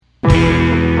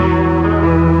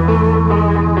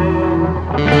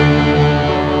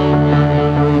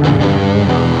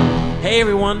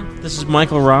everyone, this is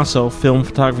Michael Rosso, Film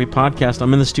Photography Podcast.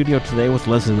 I'm in the studio today with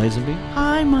Leslie Lazenby.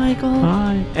 Hi, Michael.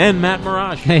 Hi. And Matt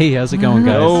Mirage. Hey, how's it going,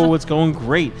 guys? Oh, it's going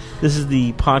great. This is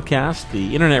the podcast,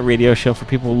 the internet radio show for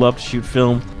people who love to shoot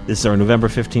film. This is our November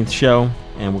 15th show,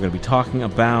 and we're going to be talking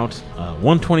about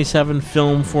 127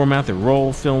 film format, the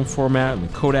roll film format, and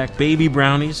the Kodak Baby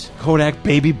Brownies. Kodak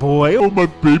Baby Boy. Oh, my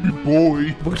baby boy.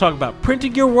 We're going to talk about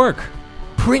printing your work.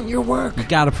 Print your work. You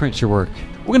gotta print your work.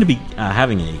 We're going to be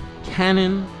having a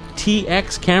Canon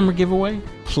TX camera giveaway.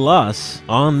 Plus,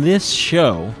 on this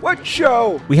show... What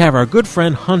show? We have our good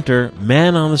friend Hunter,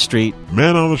 Man on the Street,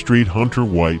 Hunter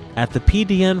White, at the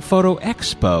PDN Photo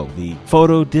Expo, the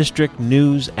Photo District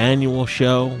News annual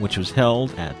show, which was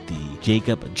held at the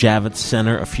Jacob Javits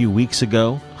Center a few weeks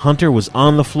ago. Hunter was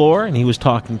on the floor, and he was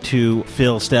talking to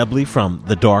Phil Stebley from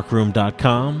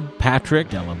thedarkroom.com, Patrick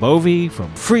Delabovi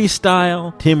from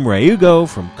Freestyle, Tim Rayugo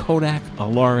from Kodak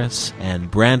Alaris,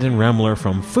 and Brandon Remler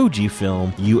from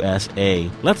Fujifilm USA.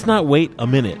 Let's not wait a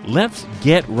minute. Let's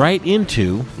get right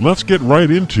into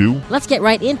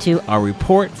our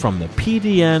report from the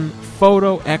PDN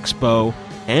Photo Expo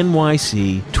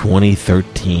NYC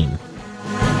 2013.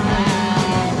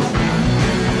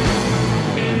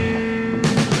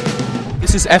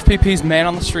 This is FPP's Man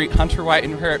on the Street, Hunter White,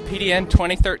 and we're here at PDN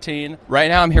 2013. Right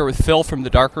now I'm here with Phil from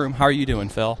The Dark Room. How are you doing,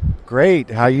 Phil?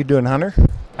 Great. How you doing, Hunter?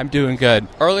 I'm doing good.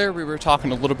 Earlier we were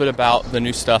talking a little bit about the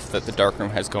new stuff that The Dark Room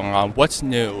has going on. What's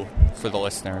new for the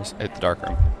listeners at The Dark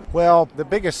Room? Well, the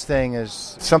biggest thing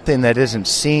is something that isn't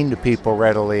seen to people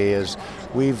readily is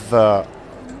we've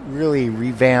really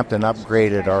revamped and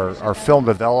upgraded our film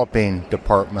developing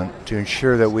department to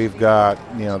ensure that we've got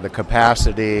the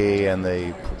capacity and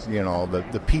the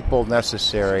people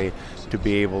necessary to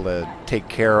be able to take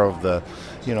care of the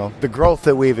growth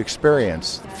that we've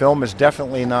experienced. Film is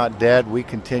definitely not dead. We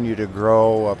continue to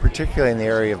grow, particularly in the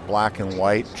area of black and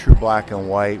white. True black and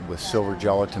white with silver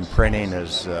gelatin printing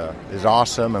is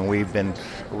awesome, and we've been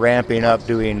ramping up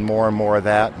doing more and more of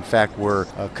that. In fact, we're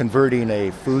converting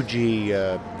a Fuji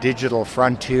Digital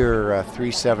Frontier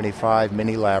 375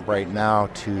 mini lab right now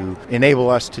to enable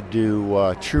us to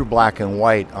do true black and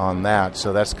white on that.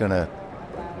 So that's going to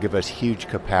give us huge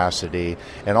capacity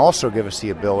and also give us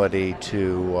the ability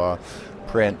to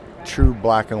print true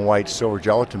black and white silver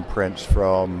gelatin prints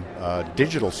from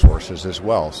digital sources as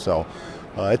well. So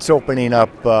it's opening up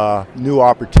new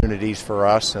opportunities for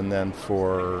us and then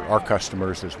for our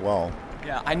customers as well.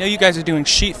 Yeah, I know you guys are doing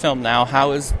sheet film now.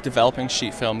 How is developing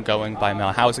sheet film going by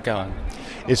mail? How is it going?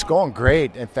 It's going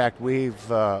great. In fact, we've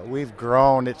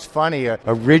grown. It's funny.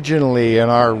 Originally, in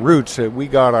our roots, we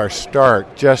got our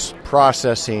start just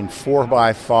processing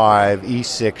 4x5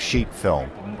 E6 sheet film,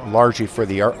 largely for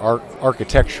the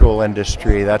architectural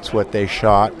industry. That's what they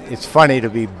shot. It's funny to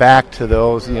be back to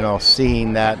those,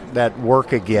 seeing that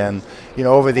work again.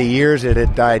 Over the years it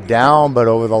had died down, but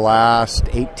over the last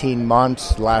 18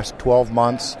 months, last 12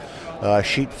 months,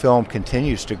 sheet film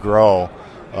continues to grow,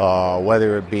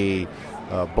 whether it be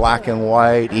black and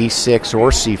white, E6 or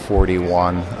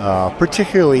C41,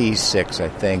 particularly E6, I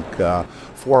think.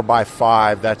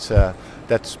 4x5,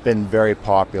 that's been very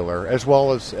popular, as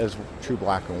well as true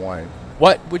black and white.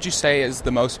 What would you say is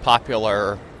the most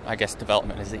popular,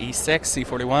 development? Is it E6,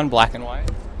 C41, black and white?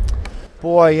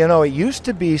 Boy, it used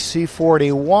to be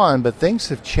C41, but things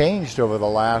have changed over the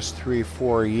last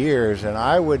 3-4 years, and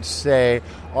I would say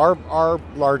our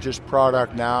largest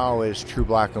product now is true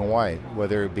black and white,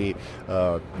 whether it be,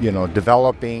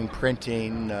 developing,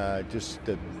 printing, just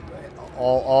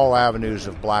all avenues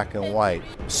of black and white.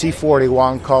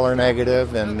 C41 color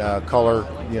negative and color,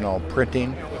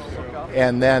 printing.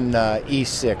 And then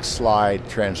E6 slide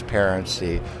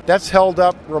transparency. That's held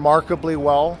up remarkably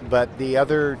well, but the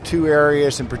other two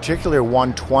areas, in particular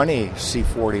 120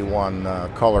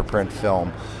 C41 color print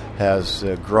film, has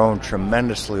grown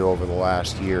tremendously over the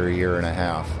last year and a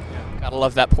half. Gotta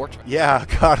love that portrait. Yeah,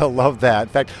 gotta love that. In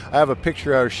fact, I have a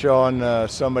picture I was showing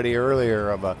somebody earlier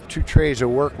of 2 trays of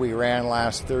work we ran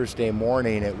last Thursday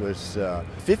morning. It was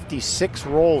 56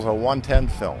 rolls of 110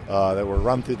 film that were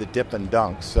run through the dip and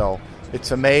dunk. So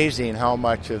it's amazing how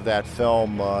much of that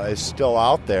film is still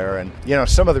out there. And,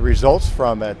 some of the results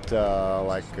from it,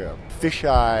 like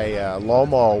fisheye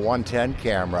Lomo 110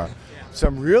 camera,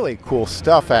 some really cool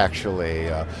stuff, actually.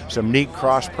 Some neat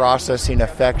cross-processing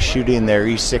effects, shooting their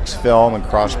E6 film and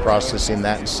cross-processing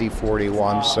that in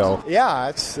C41. So, yeah,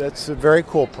 it's a very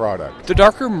cool product. The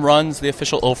Darkroom runs the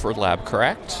official Ilford lab,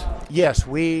 correct? Yes,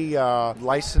 we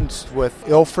licensed with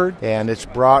Ilford, and it's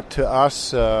brought to us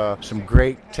some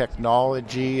great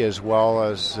technology as well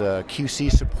as QC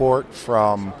support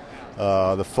from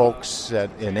the folks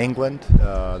in England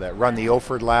that run the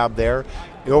Ilford lab there.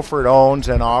 Ilford owns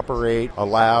and operates a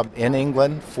lab in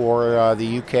England for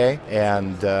the UK,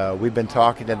 and we've been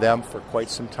talking to them for quite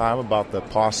some time about the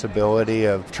possibility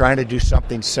of trying to do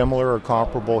something similar or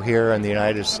comparable here in the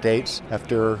United States.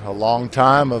 After a long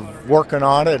time of working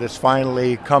on it, it's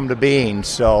finally come to being.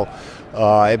 So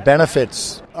it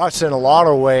benefits us in a lot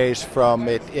of ways. From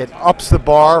it ups the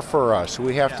bar for us.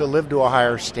 We have to live to a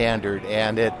higher standard,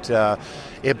 and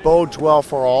it bodes well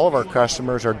for all of our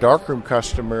customers. Our darkroom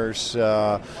customers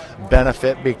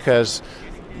benefit because,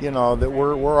 that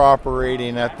we're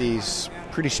operating at these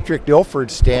pretty strict Ilford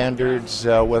standards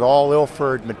with all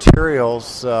Ilford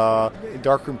materials.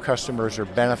 Darkroom customers are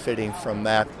benefiting from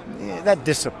that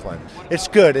discipline. It's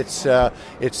good.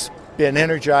 It's been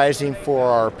energizing for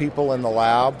our people in the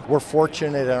lab. We're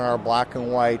fortunate in our black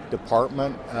and white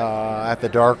department at the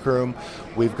darkroom.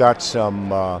 We've got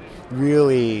some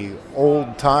really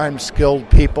old-time skilled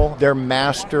people. They're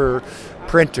master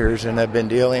printers and have been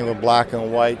dealing with black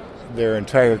and white their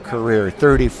entire career,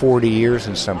 30, 40 years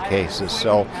in some cases.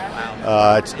 So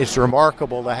it's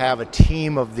remarkable to have a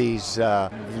team of these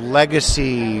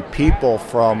legacy people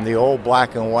from the old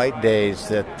black and white days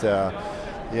that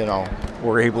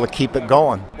we're able to keep it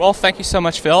going. Well, thank you so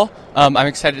much, Phil. I'm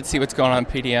excited to see what's going on in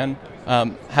PDN.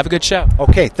 Have a good show.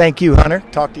 Okay, thank you, Hunter.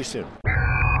 Talk to you soon.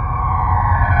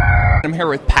 I'm here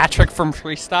with Patrick from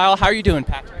Freestyle. How are you doing,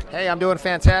 Patrick? Hey, I'm doing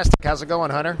fantastic. How's it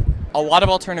going, Hunter? A lot of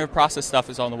alternative process stuff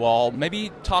is on the wall.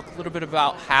 Maybe talk a little bit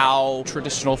about how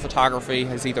traditional photography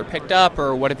has either picked up,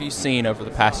 or what have you seen over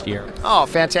the past year? Oh,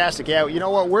 fantastic. Yeah,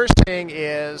 what we're seeing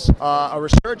is a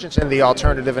resurgence in the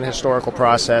alternative and historical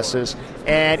processes,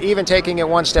 and even taking it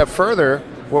one step further,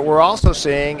 what we're also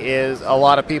seeing is a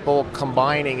lot of people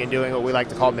combining and doing what we like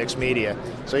to call mixed media.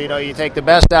 So, you take the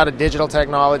best out of digital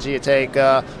technology, you take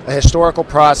a historical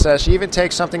process, you even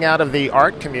take something out of the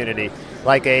art community,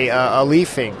 like a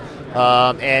leafing,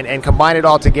 and combine it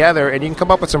all together, and you can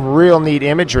come up with some real neat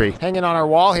imagery. Hanging on our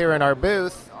wall here in our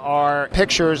booth are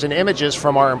pictures and images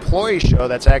from our employee show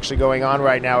that's actually going on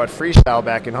right now at Freestyle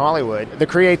back in Hollywood. The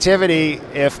creativity,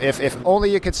 if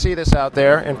only you could see this out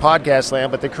there in podcast land,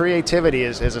 but the creativity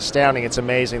is astounding. It's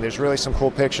amazing. There's really some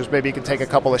cool pictures. Maybe you can take a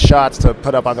couple of shots to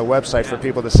put up on the website for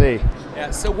people to see.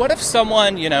 Yeah. So what if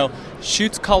someone,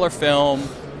 shoots color film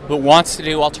but wants to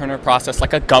do alternative process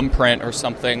like a gum print or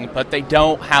something, but they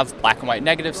don't have black and white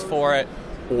negatives for it,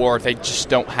 or they just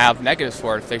don't have negatives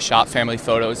for it if they shot family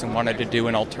photos and wanted to do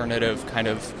an alternative kind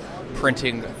of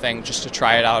printing thing just to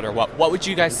try it out, or what would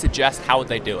you guys suggest? How would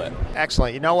they do it?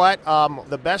 Excellent. You know what?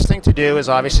 The best thing to do is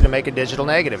obviously to make a digital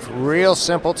negative. Real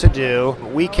simple to do.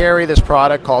 We carry this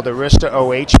product called Arista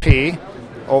OHP.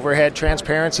 Overhead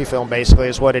transparency film basically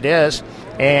is what it is,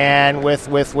 and with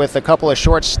a couple of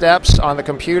short steps on the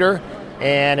computer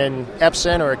and an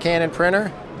Epson or a Canon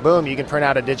printer, boom, you can print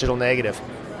out a digital negative.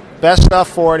 Best stuff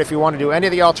for it if you want to do any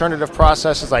of the alternative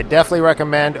processes. I definitely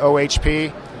recommend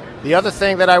OHP. The other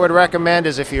thing that I would recommend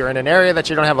is if you're in an area that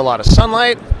you don't have a lot of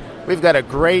sunlight, we've got a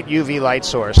great UV light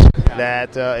source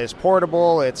that is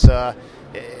portable.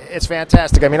 It's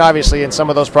fantastic. I mean, obviously, in some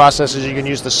of those processes, you can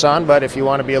use the sun, but if you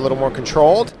want to be a little more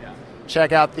controlled,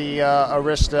 check out the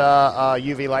Arista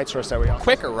UV light source that we offer.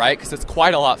 Quicker, right? Because it's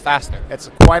quite a lot faster. It's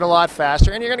quite a lot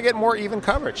faster, and you're going to get more even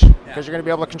coverage because you're going to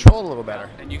be able to control it a little better.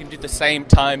 And you can do the same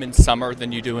time in summer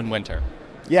than you do in winter.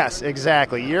 Yes,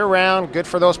 exactly. Year-round, good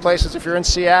for those places if you're in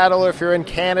Seattle or if you're in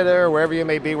Canada or wherever you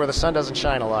may be where the sun doesn't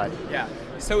shine a lot. Yeah.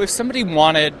 So if somebody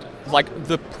wanted,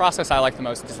 the process I like the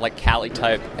most is Cali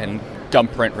type, and gum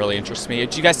print really interests me.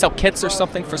 Do you guys sell kits or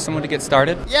something for someone to get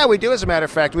started? Yeah, we do, as a matter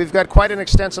of fact. We've got quite an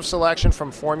extensive selection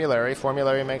from Formulary.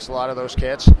 Formulary makes a lot of those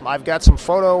kits. I've got some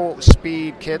photo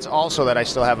speed kits also that I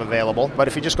still have available. But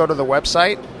if you just go to the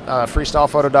website,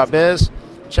 freestylephoto.biz,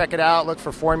 check it out. Look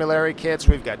for Formulary kits.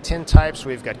 We've got tin types.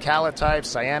 We've got calotypes,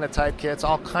 cyanotype kits,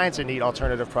 all kinds of neat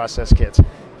alternative process kits.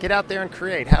 Get out there and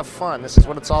create. Have fun. This is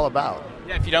what it's all about.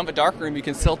 Yeah, if you don't have a darkroom, you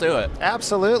can still do it.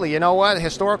 Absolutely. You know what?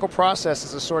 Historical process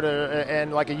is a sort of,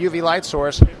 and like a UV light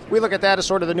source, we look at that as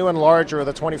sort of the new enlarger of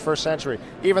the 21st century,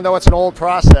 even though it's an old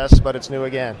process, but it's new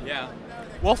again. Yeah.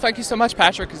 Well, thank you so much,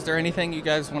 Patrick. Is there anything you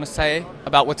guys want to say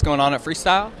about what's going on at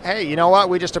Freestyle? Hey, you know what?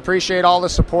 We just appreciate all the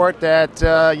support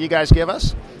that you guys give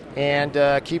us,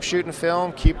 and keep shooting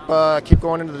film, keep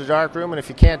going into the darkroom, and if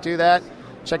you can't do that,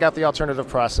 check out the alternative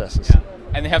processes. Yeah.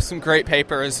 And they have some great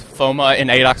papers. FOMA and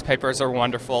ADOX papers are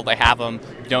wonderful. They have them.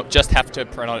 You don't just have to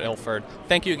print on Ilford.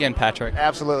 Thank you again, Patrick.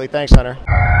 Absolutely. Thanks, Hunter.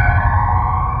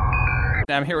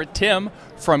 I'm here with Tim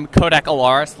from Kodak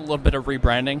Alaris, a little bit of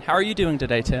rebranding. How are you doing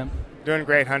today, Tim? Doing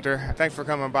great, Hunter. Thanks for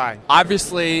coming by.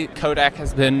 Obviously, Kodak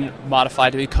has been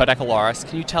modified to be Kodak Alaris.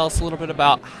 Can you tell us a little bit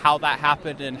about how that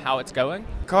happened and how it's going?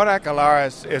 Kodak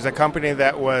Alaris is a company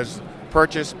that was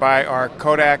purchased by our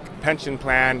Kodak pension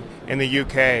plan in the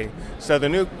UK. So the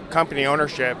new company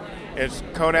ownership is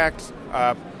Kodak's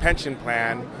pension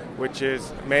plan, which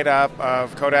is made up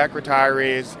of Kodak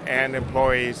retirees and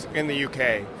employees in the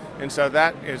UK. And so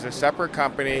that is a separate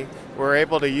company. We're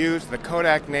able to use the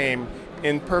Kodak name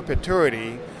in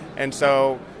perpetuity, and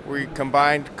so we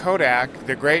combined Kodak,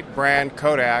 the great brand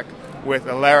Kodak, with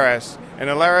Alaris. And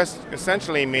Alaris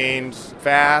essentially means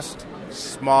fast,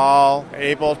 small,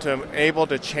 able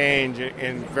to change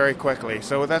in very quickly.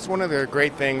 So that's one of the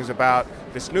great things about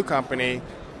this new company.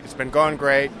 It's been going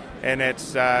great, and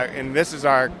and this is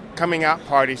our coming out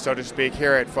party, so to speak,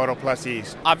 here at Photo Plus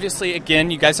East. Obviously,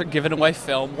 again, you guys are giving away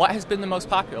film. What has been the most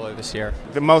popular this year?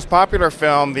 The most popular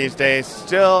film these days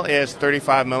still is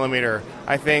 35 millimeter.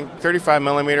 I think 35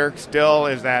 millimeter still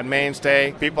is that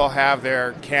mainstay. People have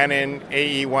their Canon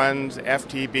AE1s,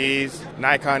 FTBs,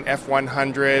 Nikon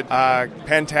F100,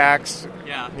 Pentax.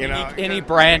 Yeah, any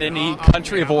brand, any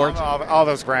country of origin. All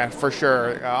those brands, for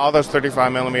sure. All those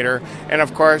 35 millimeter. And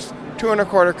of course,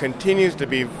 2.25 continues to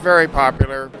be very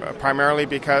popular, primarily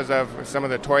because of some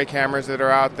of the toy cameras that are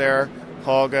out there.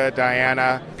 Holga,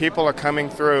 Diana. People are coming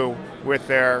through with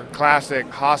their classic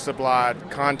Hasselblad,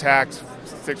 Contax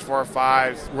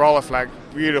 645s, Rolleiflex,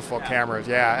 beautiful cameras.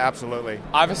 Yeah, absolutely.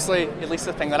 Obviously, at least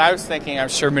the thing that I was thinking, I'm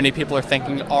sure many people are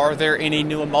thinking, are there any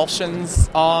new emulsions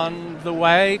on the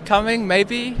way coming,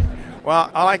 maybe?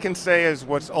 Well, all I can say is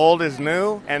what's old is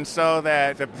new, and so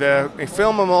that the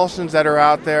film emulsions that are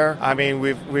out there, I mean,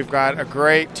 we've got a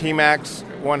great T-Max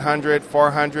 100,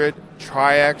 400,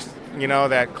 Tri-X,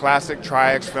 that classic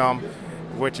Tri-X film,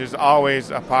 which is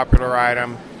always a popular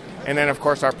item, and then, of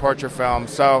course, our portrait film.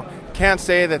 So can't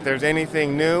say that there's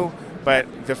anything new,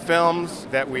 but the films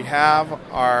that we have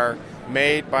are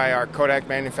made by our Kodak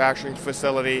manufacturing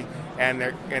facility, and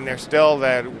they're still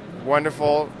that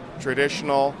wonderful,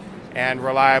 traditional, and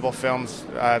reliable films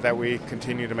that we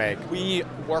continue to make. We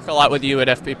work a lot with you at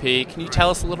FPP. Can you tell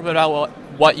us a little bit about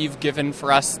what you've given for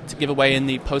us to give away in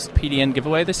the post-PDN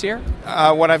giveaway this year?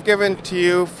 What I've given to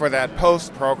you for that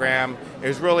post program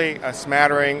is really a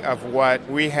smattering of what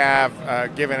we have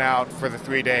given out for the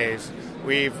 3 days.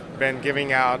 We've been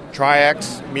giving out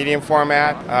Tri-X medium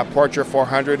format, Portrait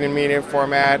 400 in medium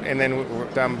format, and then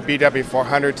some BW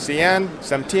 400 CN,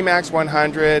 some T-Max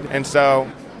 100, and so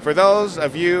for those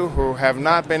of you who have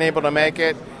not been able to make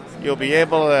it, you'll be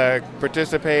able to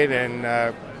participate in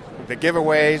the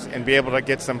giveaways and be able to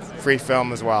get some free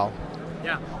film as well.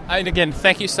 Yeah. And again,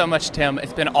 thank you so much, Tim.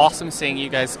 It's been awesome seeing you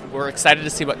guys. We're excited to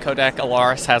see what Kodak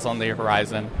Alaris has on the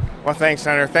horizon. Well, thanks,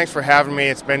 Senator. Thanks for having me.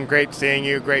 It's been great seeing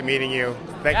you, great meeting you.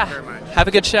 Thank you very much. Have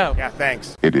a good show. Yeah,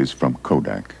 thanks. It is from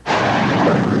Kodak.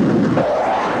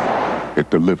 It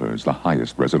delivers the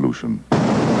highest resolution.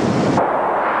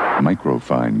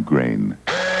 Microfine grain,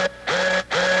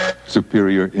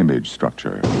 superior image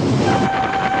structure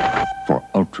for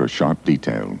ultra-sharp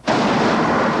detail.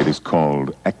 It is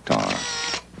called Ektar.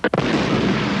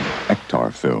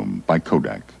 Ektar film by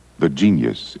Kodak. The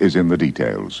genius is in the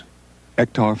details.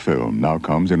 Ektar film now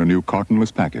comes in a new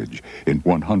cartonless package in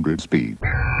 100 speed.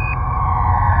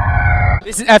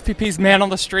 This is FPP's Man on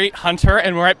the Street, Hunter,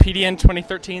 and we're at PDN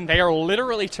 2013. They are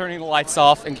literally turning the lights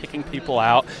off and kicking people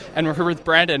out. And we're here with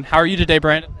Brandon. How are you today,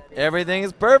 Brandon? Everything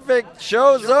is perfect.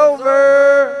 Show's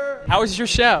over. How was your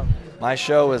show? My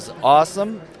show was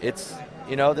awesome. This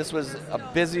was a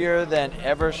busier than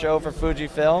ever show for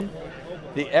Fujifilm.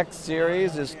 The X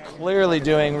series is clearly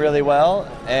doing really well,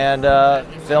 and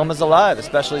film is alive,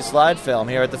 especially slide film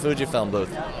here at the Fujifilm booth.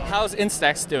 How's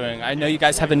Instax doing? I know you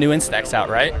guys have a new Instax out,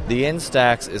 right? The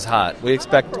Instax is hot. We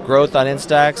expect growth on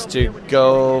Instax to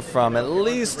go from at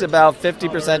least about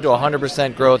 50% to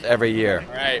 100% growth every year.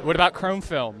 All right. What about chrome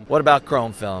film? What about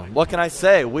chrome film? What can I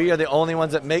say? We are the only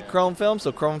ones that make chrome film,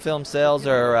 so chrome film sales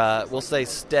are, we'll say,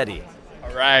 steady.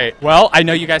 All right. Well, I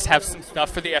know you guys have some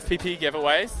stuff for the FPP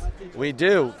giveaways. We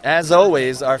do. As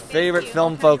always, our favorite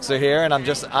film folks are here, and I'm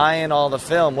just eyeing all the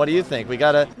film. What do you think? We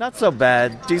got a not so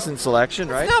bad, decent selection,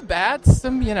 right? It's not bad.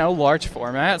 Some, large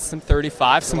formats, some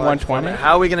 35, some 120.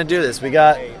 How are we going to do this?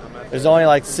 There's only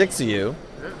like 6 of you.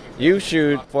 You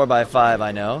shoot 4x5,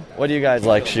 I know. What do you guys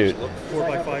like shoot?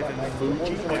 4x5 and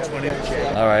Fuji, 120.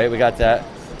 All right, we got that.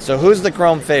 So who's the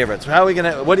chrome favorites? How are we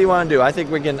gonna? What do you want to do? I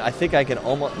think I can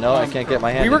almost. No, I can't get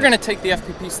my hand. We were gonna take the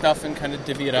FPP stuff and kind of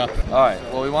divvy it up. All right.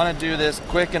 Well, we want to do this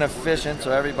quick and efficient, so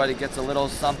everybody gets a little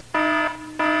something.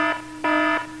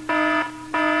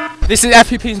 This is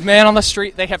FPP's Man on the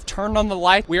Street. They have turned on the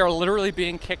light. We are literally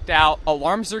being kicked out.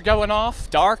 Alarms are going off.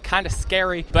 Dark, kind of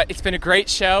scary, but it's been a great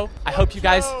show. I hope you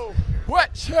guys...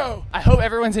 What show? I hope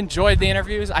everyone's enjoyed the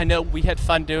interviews. I know we had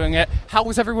fun doing it. How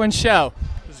was everyone's show?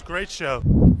 It was a great show.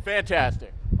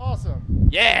 Fantastic. Awesome.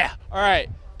 Yeah. All right.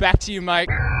 Back to you, Mike.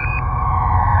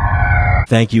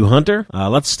 Thank you, Hunter.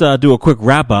 Let's do a quick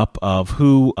wrap-up of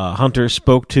who Hunter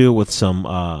spoke to with some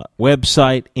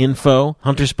website info.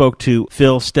 Hunter spoke to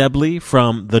Phil Stebley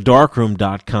from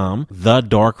thedarkroom.com,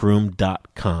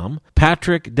 thedarkroom.com,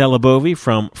 Patrick Delabovi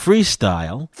from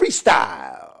Freestyle.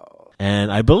 And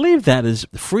I believe that is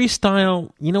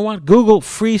Freestyle, you know what? Google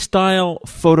Freestyle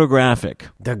Photographic.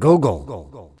 The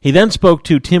Google. He then spoke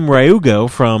to Tim Raugo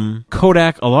from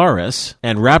Kodak Alaris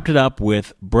and wrapped it up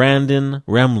with Brandon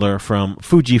Remler from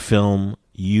Fujifilm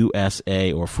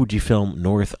USA or Fujifilm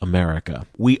North America.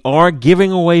 We are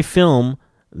giving away film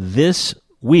this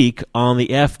week on the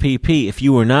FPP. If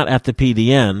you were not at the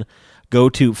PDN, go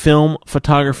to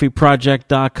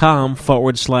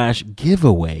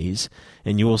filmphotographyproject.com/giveaways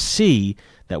and you will see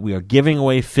that we are giving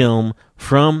away film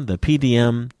from the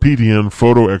PDN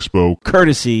Photo Expo,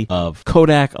 courtesy of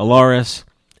Kodak Alaris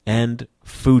and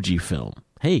Fujifilm.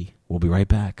 Hey, we'll be right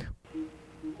back.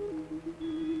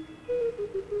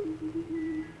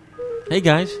 Hey,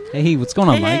 guys. Hey, what's going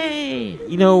on, Mike? Hey.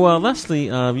 You know, Leslie,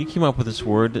 you came up with this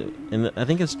word, and I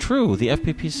think it's true. The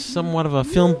FPP is somewhat of a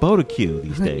film boutique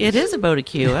these days. It is a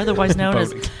boutique, otherwise known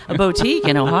as a boutique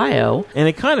in Ohio. And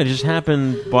it kind of just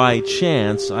happened by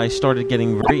chance. I started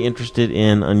getting very interested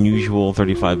in unusual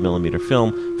 35mm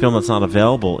film that's not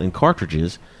available in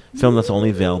cartridges, film that's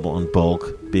only available on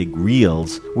bulk, big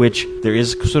reels, which there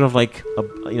is sort of like,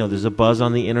 there's a buzz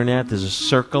on the internet, there's a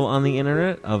circle on the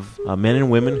internet of men and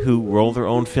women who roll their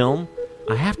own film.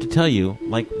 I have to tell you,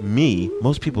 like me,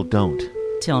 most people don't.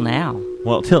 Till now.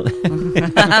 Well,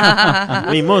 I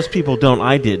mean, most people don't.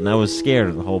 I didn't. I was scared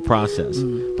of the whole process.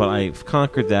 But I've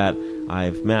conquered that.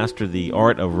 I've mastered the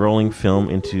art of rolling film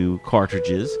into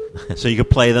cartridges, so you can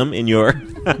play them in your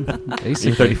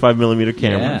 35mm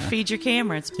camera. Yeah. Feed your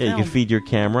camera. It's film. You can feed your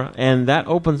camera, and that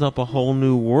opens up a whole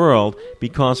new world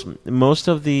because most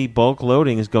of the bulk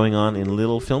loading is going on in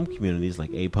little film communities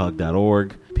like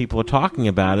apug.org. People are talking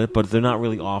about it, but they're not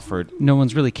really offered. No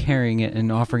one's really carrying it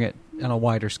and offering it on a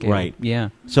wider scale. Right. Yeah.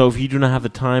 So if you do not have the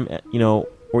time,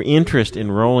 or interest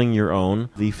in rolling your own,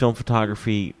 the Film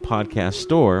Photography Podcast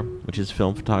Store, which is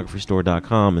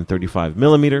filmphotographystore.com, and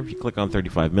 35mm. If you click on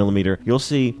 35mm, you'll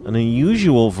see an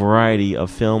unusual variety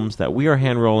of films that we are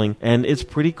hand-rolling, and it's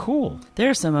pretty cool. There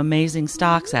are some amazing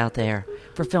stocks out there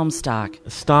for film stock.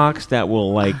 Stocks that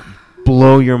will,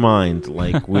 blow your mind,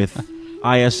 with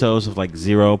ISOs of,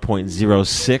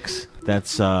 0.06.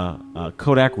 That's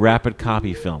Kodak Rapid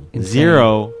Copy Film. Insane.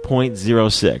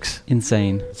 0.06.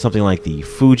 Insane. Something like the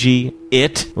Fuji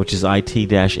IT, which is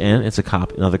IT-N. It's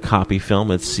another copy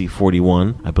film. It's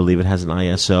C41. I believe it has an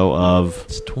ISO of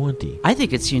 20. I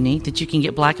think it's unique that you can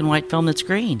get black and white film that's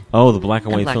green. Oh, the black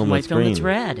and white film that's green. That's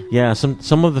red. Yeah,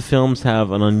 some of the films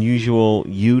have an unusual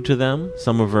hue to them.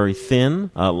 Some are very thin,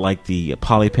 like the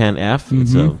Polypan F.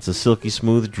 Mm-hmm. It's a silky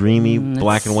smooth, dreamy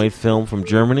black and white film from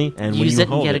Germany. And use when you it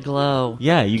hold and get a glow.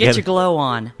 Yeah, you get your glow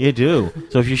on. You do.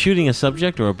 So if you're shooting a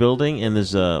subject or a building and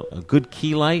there's a good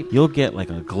key light, you'll get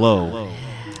a glow.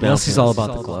 Elsie's all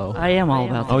about the glow. I am all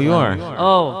about the glow. Oh, you are?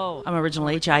 Oh, I'm an original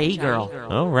HIE girl.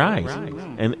 Oh, right.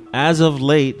 And as of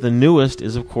late, the newest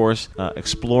is, of course,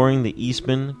 exploring the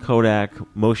Eastman Kodak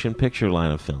motion picture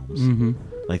line of films. Mm-hmm.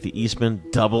 Like the Eastman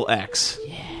XX.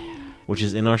 Yeah. Which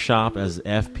is in our shop as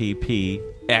FPP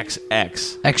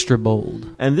XX. Extra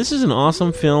bold. And this is an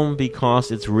awesome film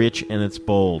because it's rich and it's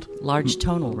bold. Large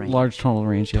tonal range. Large tonal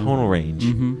range, yeah. Tonal range.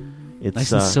 Mm-hmm. It's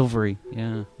nice and silvery,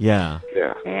 yeah. Yeah.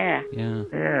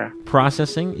 Yeah.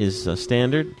 Processing is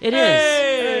standard. It is.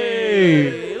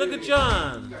 Hey! Look at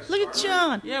John. Look at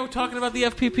John. Yeah, we're talking about the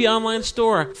FPP online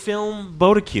store, Film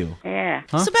Boutique. Yeah.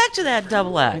 Huh? So back to that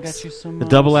double X. I got you some. The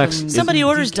double X. Somebody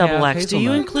orders double X. Do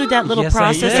you include that little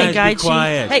processing guide sheet?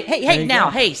 Hey,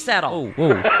 now, settle. Oh,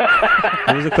 whoa.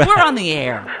 What was the question? We're on the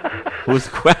air. What was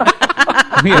the question?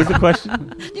 What was the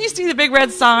question? Do you see the big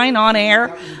red sign on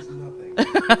air?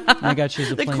 I got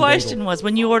you. The question was,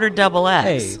 when you order double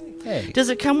X, hey. Does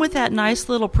it come with that nice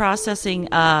little processing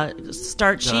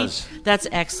start sheet? That's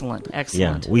excellent.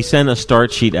 Yeah, we send a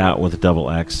start sheet out with a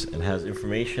double X. It has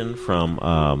information from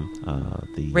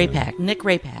the Raypak. Nick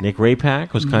Raypak. Nick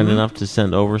Raypak was kind enough to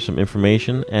send over some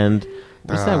information. And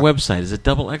what's that website? Is it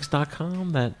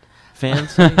doublex.com? That fan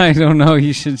site? I don't know.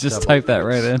 You should just type that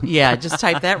right in. Yeah, just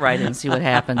type that right in and see what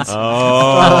happens. Oh.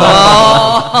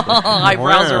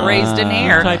 Eyebrows are raised in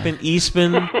air. Type in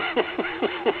Eastman.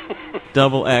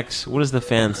 X. What is the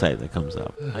fan site that comes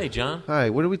up? Hey, John. Hi,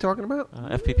 what are we talking about?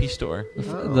 FPP store.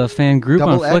 The fan group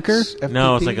on Flickr? FPP?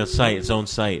 No, it's like a site, its own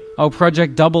site. Oh,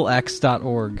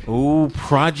 projectdoublex.org. Ooh,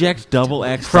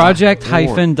 projectdoublex.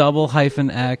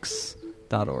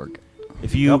 Project-double-x.org.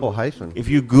 If you double hyphen. If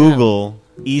you Google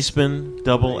Eastman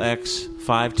XX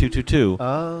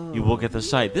 5222, you will get the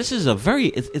site. This is a very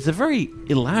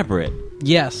elaborate.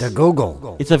 Yes. The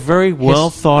Google. It's a very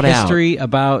well thought out history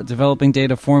about developing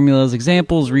data formulas,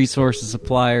 examples, resources,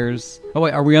 suppliers. Oh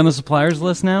wait, are we on the suppliers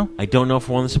list now? I don't know if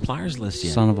we're on the suppliers list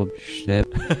yet. Son of a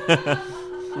shit.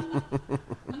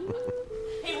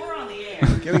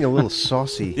 Getting a little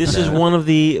saucy. This is one of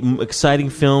the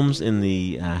exciting films in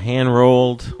the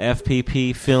hand-rolled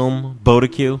FPP film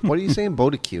Bodicue. What are you saying,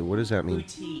 Bodicue? What does that mean?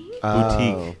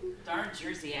 Boutique. Darn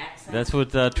Jersey accent. That's what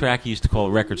Track used to call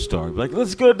a record store. He'd be like,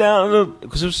 let's go down to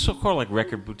because it was so called like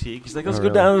record boutique. He's like, let's go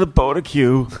down to the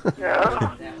Bodicue.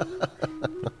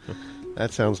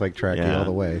 That sounds like Tracky all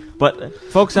the way. But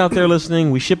folks out there listening,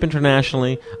 we ship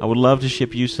internationally. I would love to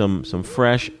ship you some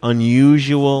fresh,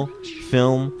 unusual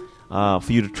film. For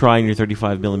you to try in your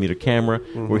 35mm camera.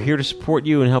 Mm-hmm. We're here to support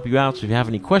you and help you out, so if you have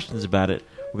any questions about it,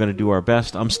 we're going to do our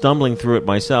best. I'm stumbling through it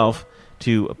myself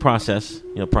to process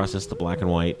the black and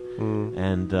white.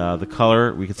 And the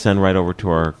color we could send right over to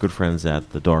our good friends at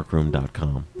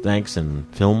thedarkroom.com. Thanks,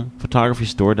 and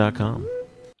filmphotographystore.com.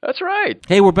 That's right.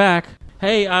 Hey, we're back.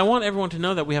 Hey, I want everyone to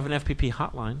know that we have an FPP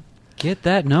hotline. Get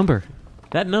that number.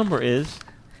 That number is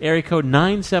area code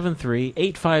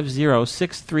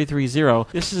 973-850-6330.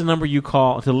 This is a number you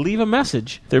call to leave a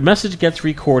message. Their message gets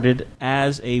recorded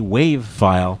as a WAV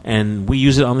file, and we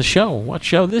use it on the show. What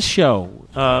show? This show.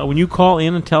 When you call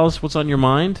in and tell us what's on your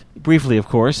mind, briefly, of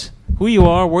course, who you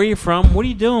are, where you're from, what are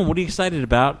you doing, what are you excited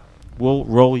about, we'll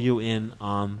roll you in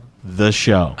on the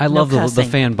show. I love the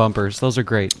fan bumpers. Those are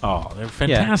great. Oh, they're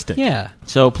fantastic. Yeah.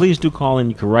 So please do call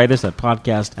in. You can write us at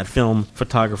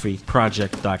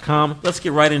podcast@filmphotographyproject.com. Let's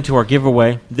get right into our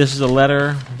giveaway. This is a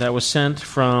letter that was sent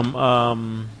from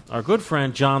our good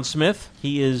friend John Smith.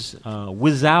 He is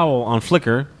Wizowl on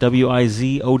Flickr,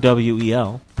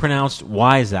 Wizowel, pronounced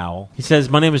Wizowl. He says,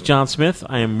 my name is John Smith.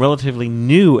 I am relatively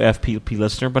new FPP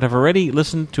listener, but have already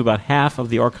listened to about half of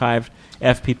the archived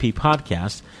FPP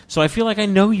podcast, so I feel like I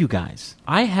know you guys.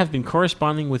 I have been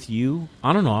corresponding with you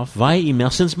on and off via email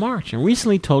since March, and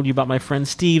recently told you about my friend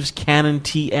Steve's Canon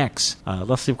TX.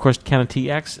 Leslie, of course, Canon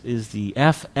TX is the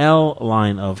FL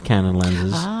line of Canon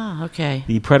lenses. Ah, okay.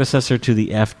 The predecessor to the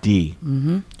FD.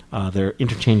 Mm-hmm. They're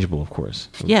interchangeable, of course.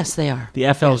 Yes, they are. The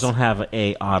FLs don't have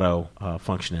a auto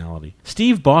functionality.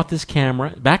 Steve bought this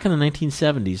camera back in the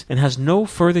 1970s and has no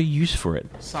further use for it.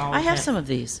 I have some of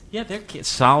these. Yeah, they're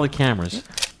solid cameras. Yep.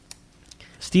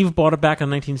 Steve bought it back in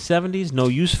the 1970s, no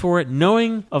use for it.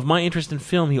 Knowing of my interest in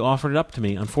film, he offered it up to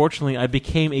me. Unfortunately, I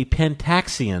became a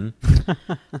Pentaxian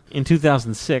in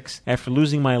 2006 after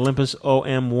losing my Olympus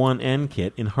OM1N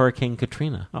kit in Hurricane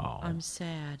Katrina. Oh, I'm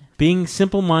sad. Being a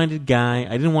simple-minded guy,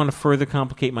 I didn't want to further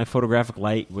complicate my photographic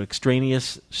life with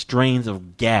extraneous strains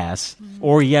of gas,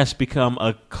 or, yes, become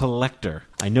a collector.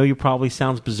 I know you probably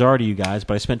sounds bizarre to you guys,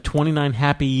 but I spent 29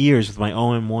 happy years with my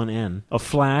OM1N, a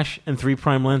flash and 3'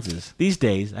 lenses. These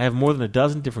days, I have more than a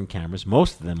dozen different cameras.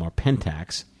 Most of them are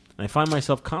Pentax. And I find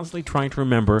myself constantly trying to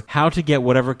remember how to get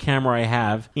whatever camera I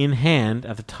have in hand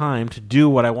at the time to do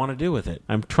what I want to do with it.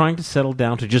 I'm trying to settle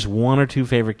down to just one or two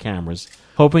favorite cameras,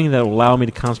 hoping that it will allow me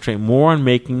to concentrate more on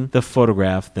making the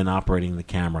photograph than operating the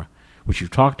camera, which you've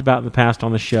talked about in the past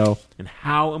on the show, and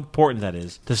how important that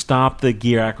is to stop the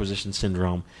gear acquisition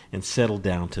syndrome and settle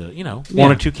down to,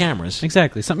 one or two cameras.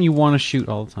 Exactly. Something you want to shoot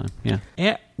all the time.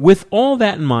 Yeah. With all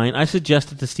that in mind, I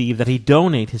suggested to Steve that he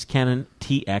donate his Canon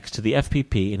TX to the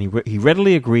FPP, and he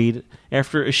readily agreed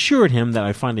after assured him that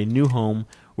I'd find a new home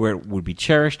where it would be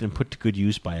cherished and put to good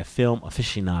use by a film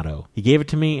aficionado. He gave it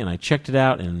to me, and I checked it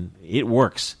out, and it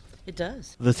works. It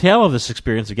does. The tale of this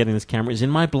experience of getting this camera is in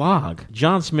my blog.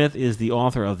 John Smith is the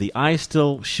author of the I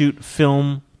Still Shoot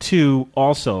Film 2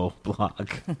 also blog,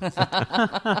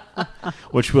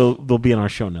 which will be in our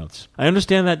show notes. I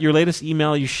understand that your latest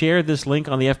email, you shared this link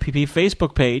on the FPP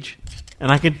Facebook page,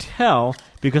 and I can tell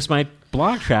because my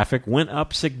blog traffic went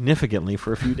up significantly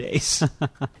for a few days.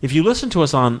 If you listen to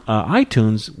us on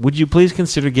iTunes, would you please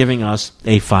consider giving us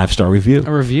a 5-star review?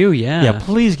 A review, yeah. Yeah,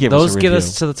 please give us a review. Those get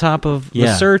us to the top of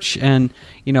the search, and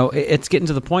it's getting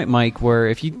to the point, Mike, where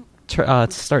if you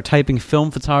start typing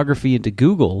film photography into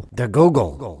Google,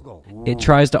 it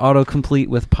tries to autocomplete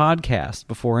with podcast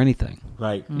before anything.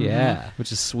 Right. Mm-hmm. Yeah,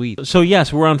 which is sweet. So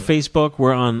yes, we're on Facebook,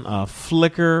 we're on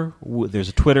Flickr, there's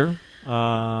a Twitter.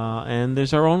 And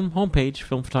there's our own homepage,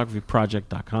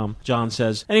 filmphotographyproject.com. John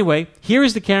says, anyway, here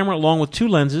is the camera along with 2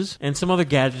 lenses and some other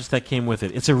gadgets that came with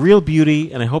it. It's a real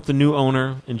beauty, and I hope the new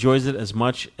owner enjoys it as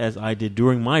much as I did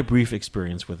during my brief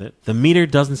experience with it. The meter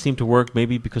doesn't seem to work,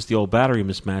 maybe because the old battery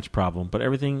mismatch problem, but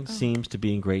everything seems to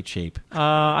be in great shape.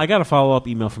 I got a follow-up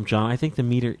email from John. I think the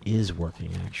meter is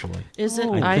working, actually. Is it?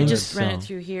 I just ran it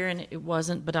through here, and it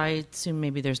wasn't, but I assume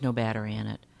maybe there's no battery in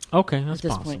it. Okay, that's At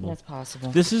this possible. point, that's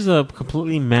possible. This is a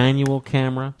completely manual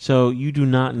camera, so you do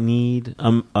not need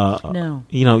no.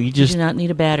 You just do not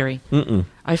need a battery. Mm-mm.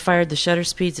 I fired the shutter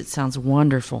speeds. It sounds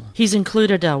wonderful. He's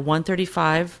included a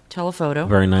 135 telephoto,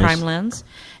 Very nice. prime lens,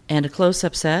 and a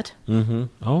close-up set. Mm-hmm.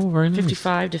 Oh, very nice.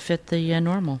 55 to fit the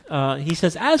normal. He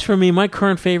says, as for me, my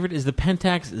current favorite is the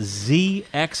Pentax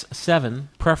ZX7,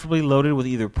 preferably loaded with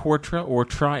either Portra or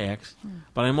Tri-X,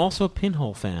 but I'm also a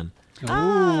pinhole fan.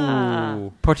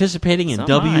 Participating in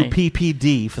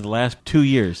WPPD for the last 2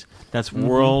 years. That's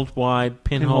Worldwide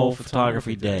Pinhole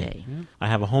Photography Day. I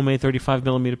have a homemade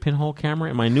 35mm pinhole camera,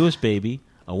 and my newest baby,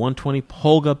 a 120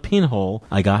 Holga pinhole,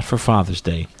 I got for Father's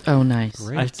Day. Oh, nice.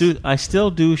 I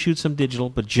still do shoot some digital,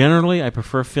 but generally I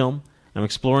prefer film. I'm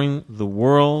exploring the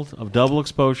world of double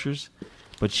exposures,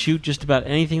 but shoot just about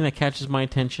anything that catches my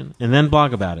attention, and then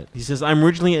blog about it. He says, I'm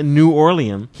originally in New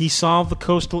Orleans. He solved the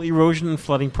coastal erosion and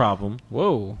flooding problem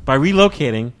by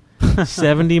relocating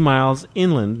 70 miles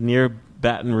inland near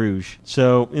Baton Rouge.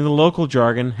 So, in the local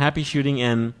jargon, happy shooting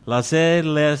and laissez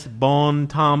les bons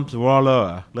temps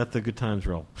rouler. Let the good times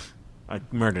roll. I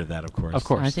murdered that, of course. Of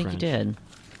course. I think you did.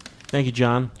 Thank you,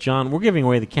 John. John, we're giving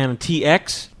away the Canon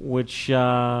TX, which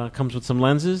comes with some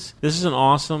lenses. This is an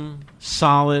awesome,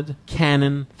 solid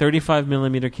Canon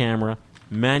 35mm camera.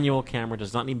 Manual camera,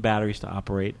 does not need batteries to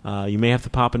operate. You may have to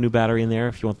pop a new battery in there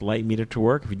if you want the light meter to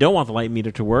work. If you don't want the light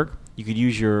meter to work, you could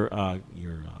use your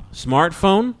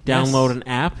smartphone, download an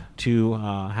app to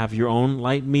have your own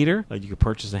light meter. You could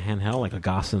purchase a handheld like a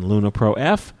Gossen Luna Pro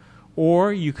F,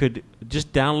 or you could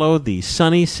just download the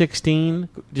Sunny 16.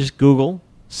 Just Google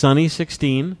Sunny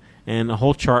 16, and a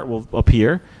whole chart will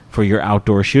appear for your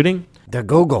outdoor shooting. The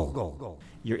Google.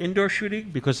 Your indoor shooting,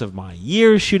 because of my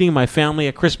years shooting my family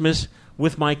at Christmas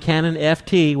with my Canon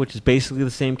FT, which is basically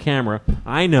the same camera,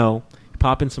 I know.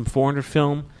 Pop in some 400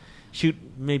 film, shoot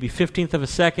maybe 15th of a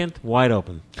second, wide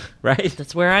open, right?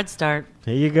 That's where I'd start.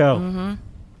 There you go. Mm-hmm.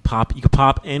 You could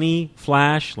pop any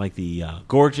flash, like the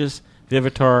gorgeous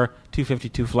Vivitar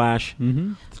 252 flash.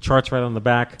 Mm-hmm. The chart's right on the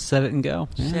back. Set it and go.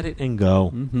 Set it and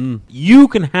go. Mm-hmm. You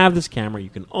can have this camera. You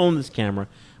can own this camera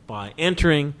by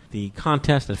entering the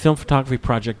contest at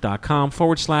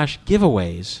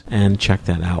filmphotographyproject.com/giveaways. And check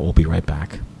that out. We'll be right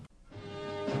back.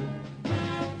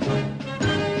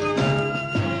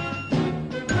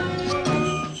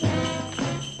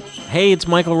 Hey, it's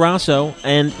Michael Rosso,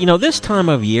 and this time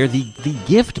of year, the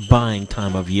gift buying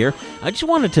time of year, I just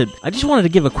wanted to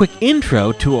give a quick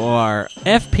intro to our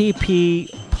FPP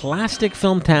Plastic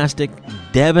Filmtastic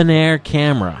Debonair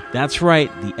camera. That's right,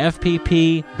 the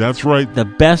FPP. That's right. The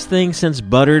best thing since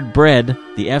buttered bread,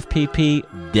 the FPP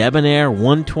Debonair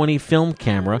 120 film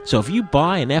camera. So if you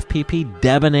buy an FPP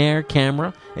Debonair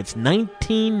camera, it's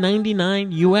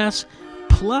 $19.99 US.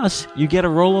 Plus, you get a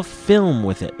roll of film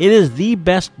with it. It is the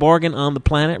best bargain on the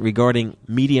planet regarding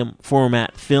medium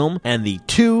format film, and the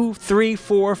 2, 3,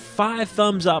 4, 5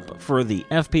 thumbs up for the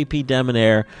FPP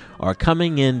Debonair are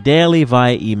coming in daily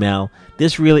via email.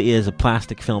 This really is a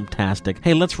plastic film-tastic.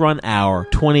 Hey, let's run our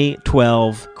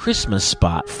 2012 Christmas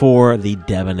spot for the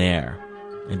Debonair.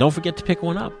 And don't forget to pick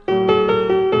one up.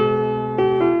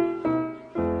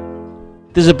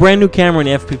 There's a brand new camera in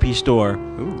the FPP store.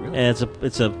 Ooh, really? And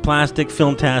it's a plastic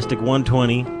Filmtastic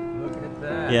 120. Look at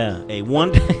that. Yeah,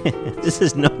 this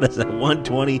is known as a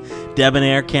 120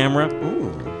 Debonair camera.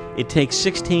 Ooh. It takes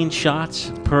 16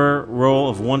 shots per roll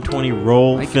of 120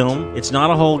 roll film. It's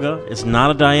not a Holga. It's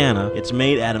not a Diana. It's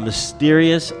made at a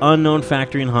mysterious, unknown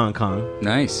factory in Hong Kong.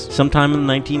 Nice. Sometime in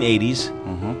the 1980s.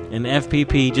 Mm-hmm. And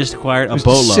FPP just acquired a Just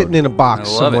boatload. sitting in a box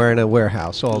somewhere in a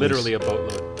warehouse. Literally a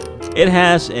boatload. It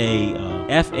has a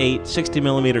f8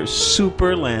 60mm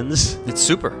super lens. It's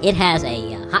super. It has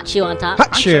a hot shoe on top.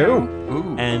 Hot shoe.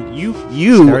 Ooh. And you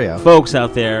Stereo. folks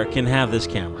out there can have this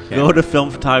camera. Yeah. Go to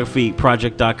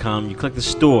filmphotographyproject.com, you click the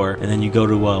store, and then you go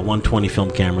to 120 film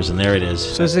cameras, and there it is.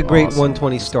 So it's a great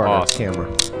 120 starter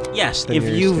camera. Yes, Then if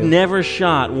you're you've still- never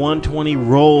shot 120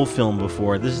 roll film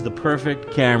before, this is the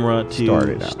perfect camera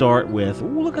to start with.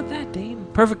 Ooh, look at that, Dane.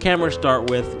 Perfect camera to start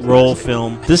with. Roll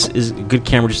film. This is a good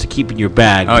camera just to keep in your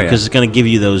bag because it's going to give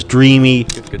you those dreamy.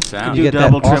 Good sound. You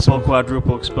double, triple,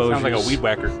 quadruple exposures. Sounds like a weed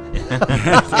whacker.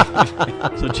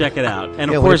 So check it out.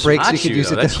 And of course, when it breaks, you can use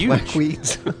it to whack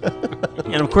weeds.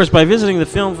 And of course, by visiting the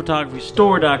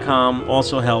filmphotographystore.com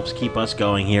also helps keep us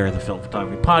going here at the Film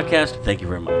Photography Podcast. Thank you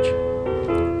very much.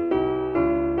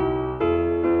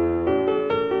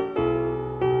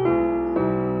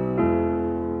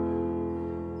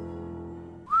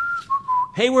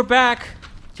 Hey, we're back.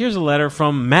 Here's a letter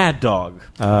from Mad Dog.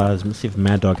 Let's see if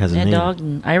Mad Dog has a name. Mad Dog,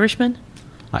 an Irishman?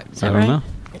 Is that right? Know.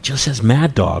 It just says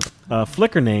Mad Dog.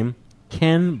 Flickr name,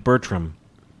 Ken Bertram.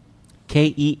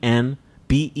 KenBertram.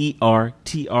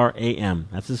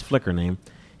 That's his Flickr name.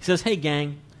 He says, hey,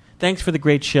 gang, thanks for the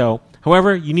great show.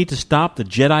 However, you need to stop the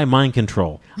Jedi mind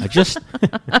control. I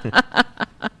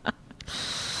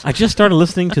just started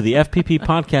listening to the FPP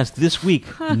podcast this week,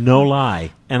 no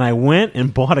lie. And I went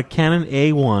and bought a Canon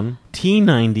A1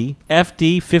 T90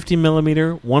 FD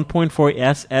 50mm 1.4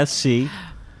 SSC,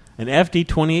 an FD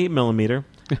 28mm,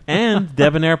 and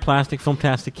Debonair plastic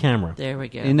filmtastic camera. There we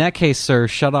go. In that case, sir,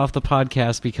 shut off the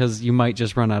podcast because you might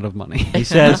just run out of money. He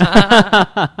says,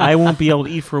 I won't be able to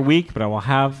eat for a week, but I will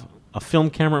have a film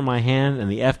camera in my hand and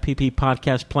the FPP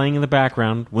podcast playing in the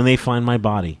background when they find my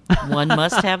body. One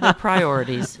must have their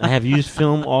priorities. I have used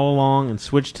film all along and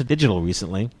switched to digital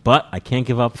recently, but I can't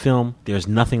give up film. There's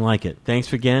nothing like it.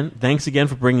 Thanks again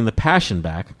for bringing the passion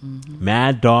back. Mm-hmm.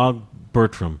 Mad Dog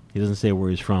Bertram. He doesn't say where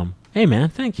he's from. Hey, man,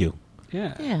 thank you.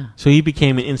 Yeah. So he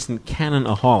became an instant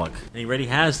Canon-aholic. And he already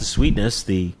has the sweetness,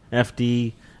 the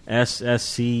FD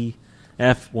SSC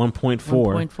F1.4.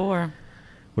 1.4.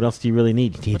 What else do you really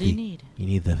need? What do you need? You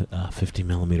need the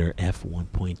 50mm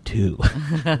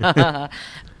f1.2.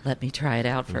 Let me try it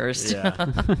out first.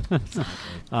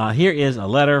 Yeah. Here is a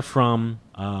letter from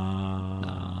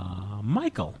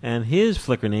Michael, and his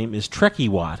Flickr name is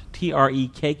TrekkieWatt,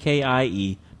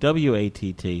 TrekkieWatt.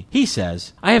 He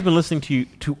says, I have been listening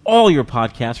to all your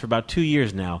podcasts for about 2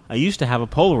 years now. I used to have a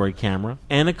Polaroid camera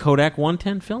and a Kodak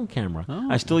 110 film camera. Oh.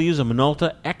 I still use a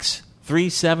Minolta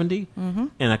X370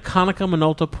 and a Konica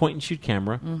Minolta point-and-shoot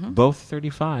camera, both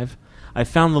 35. I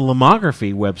found the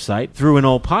Lomography website through an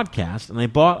old podcast, and I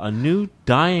bought a new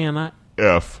Diana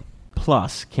F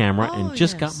Plus camera and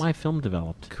just got my film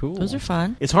developed. Cool. Those are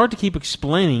fun. It's hard to keep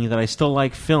explaining that I still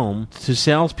like film to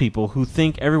salespeople who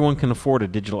think everyone can afford a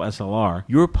digital SLR.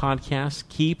 Your podcasts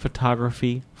keep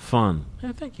photography fun.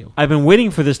 Yeah, thank you. I've been waiting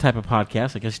for this type of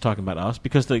podcast, I guess he's talking about us,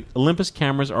 because the Olympus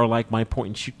cameras are like my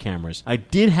point-and-shoot cameras. I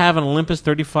did have an Olympus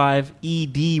 35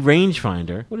 ED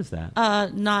rangefinder. What is that?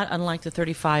 Not unlike the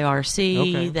 35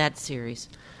 RC, that series.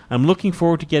 I'm looking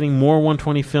forward to getting more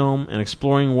 120 film and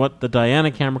exploring what the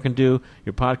Diana camera can do.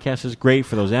 Your podcast is great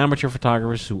for those amateur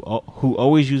photographers who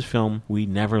always use film. We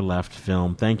never left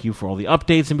film. Thank you for all the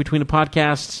updates in between the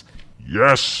podcasts.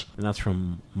 Yes. And that's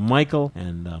from Michael.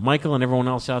 And Michael and everyone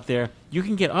else out there, you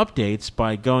can get updates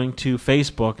by going to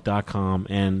Facebook.com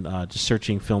and just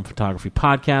searching Film Photography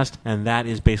Podcast. And that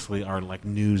is basically our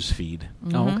news feed.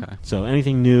 Oh, okay. So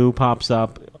anything new pops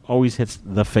up, always hits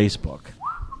the Facebook.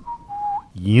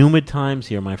 Humid times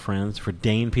here, my friends, for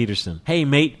Dane Peterson. Hey,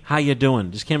 mate, how you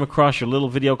doing? Just came across your little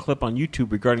video clip on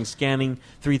YouTube regarding scanning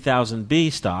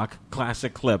 3000B stock.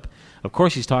 Classic clip. Of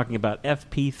course, he's talking about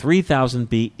FP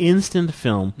 3000B instant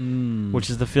film, which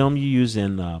is the film you use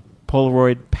in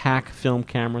Polaroid pack film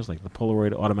cameras, like the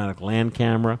Polaroid automatic land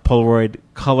camera, Polaroid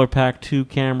Color Pack 2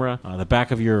 camera, the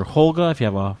back of your Holga, if you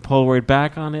have a Polaroid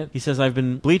back on it. He says, I've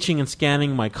been bleaching and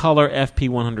scanning my color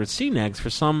FP100 CNEGs for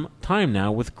some time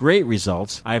now with great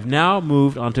results. I've now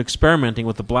moved on to experimenting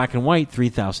with the black and white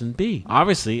 3000B.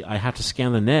 Obviously, I have to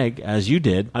scan the neg, as you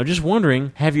did. I'm just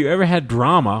wondering, have you ever had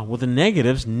drama with the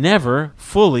negatives never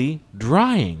fully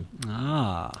drying?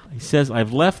 He says,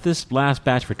 I've left this last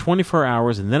batch for 24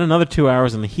 hours and then another 2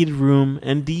 hours in the heated room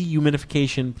and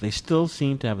dehumidification, but they still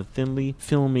seem to have a thinly,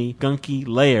 filmy, gunky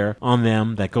layer on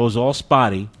them that goes all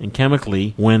spotty and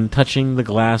chemically when touching the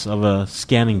glass of a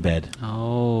scanning bed.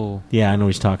 Oh. Yeah, I know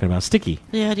what he's talking about. Sticky.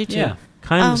 Yeah, I do too. Yeah.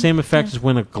 Kind of the same effect as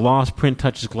when a gloss print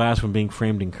touches glass when being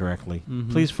framed incorrectly.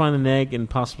 Please find the neg and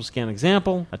possible scan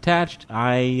example attached.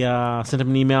 I sent him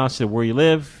an email. I said, where you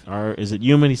live? Or is it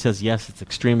humid? He says, yes, it's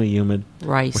extremely humid.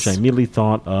 Rice. Which I immediately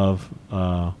thought of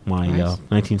my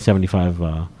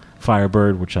 1975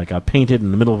 Firebird, which I got painted in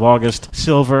the middle of August,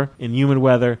 silver, in humid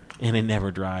weather, and it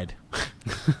never dried.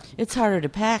 It's harder to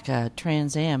pack a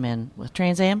Trans Am with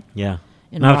Trans Am. Yeah.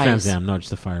 in Not rice. a Trans Am, no,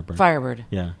 just a Firebird. Firebird.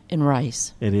 Yeah. In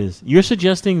rice. It is. You're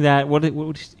suggesting that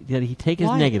that he take his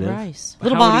White negative. rice.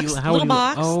 Little box. Little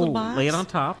box. Lay it on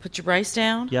top. Put your rice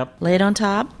down. Yep. Lay it on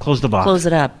top. Close the box. Close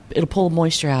it up. It'll pull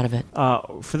moisture out of it.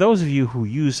 For those of you who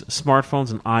use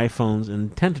smartphones and iPhones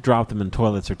and tend to drop them in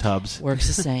toilets or tubs. Works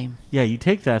the same. Yeah, you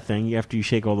take that thing after you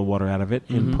shake all the water out of it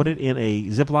and put it in a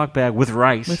Ziploc bag with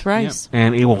rice. With rice. Yep.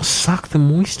 And it will suck the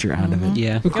moisture out of it.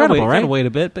 Yeah. Incredible, right? Gotta wait a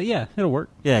bit, but yeah, it'll work.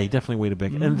 Yeah, you definitely wait a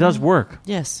bit. And it does work.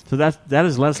 Yes. So that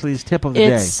is Leslie's tip of the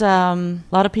day. A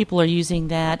lot of people are using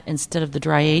that instead of the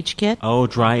dry age kit. Oh,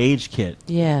 dry age kit.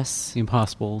 Yes. The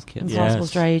Impossible kit.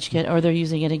 Impossible's dry age kit, or they're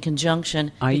using it in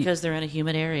conjunction because they're in a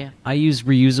humid area. I use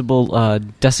reusable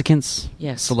desiccants.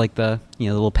 Yes. So like the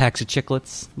little packs of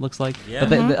chiclets, looks like. Yeah.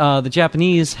 But the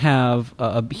Japanese have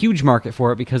a huge market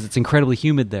for it because it's incredibly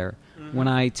humid there. When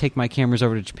I take my cameras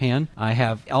over to Japan,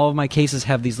 all of my cases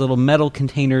have these little metal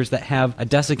containers that have a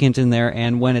desiccant in there,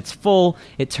 and when it's full,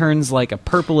 it turns like a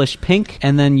purplish pink,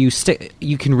 and then you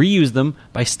can reuse them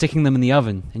by sticking them in the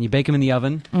oven, and you bake them in the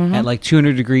oven at like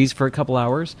 200 degrees for a couple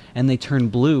hours, and they turn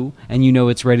blue, and you know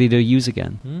it's ready to use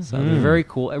again. So they're very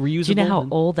cool. Reusable. Do you know how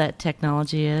old that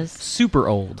technology is? Super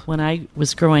old. When I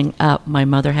was growing up, my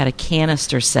mother had a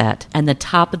canister set, and the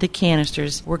top of the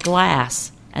canisters were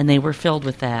glass. And they were filled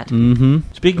with that.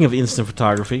 Mm-hmm. Speaking of instant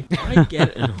photography, I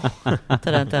get it.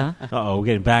 Uh-oh,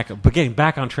 getting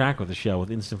back on track with the show with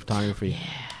instant photography. Yeah.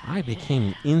 I became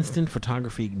an instant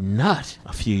photography nut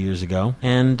a few years ago,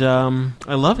 and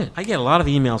I love it. I get a lot of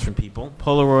emails from people.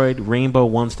 Polaroid Rainbow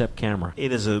one-step camera.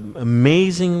 It is an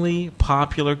amazingly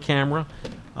popular camera.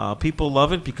 People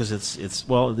love it because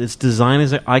its design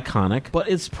is iconic, but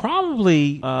it's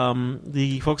probably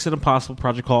the folks at Impossible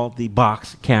Project call the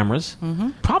box cameras.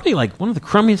 Probably like one of the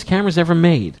crummiest cameras ever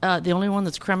made. The only one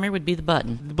that's crummier would be the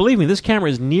button. Believe me, this camera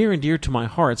is near and dear to my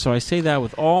heart, so I say that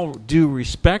with all due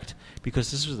respect because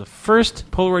this was the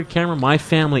first Polaroid camera my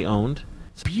family owned.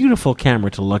 Beautiful camera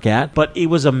to look at, but it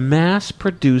was a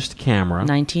mass-produced camera.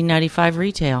 1995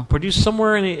 retail. Produced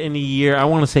somewhere in a year, I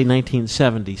want to say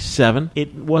 1977.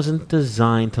 It wasn't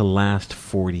designed to last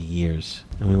 40 years.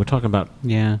 I mean, we're talking about,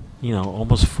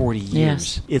 almost 40 years.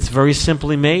 Yes. It's very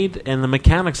simply made, and the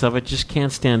mechanics of it just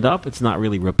can't stand up. It's not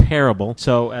really repairable.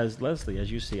 So, as Leslie,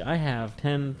 as you see, I have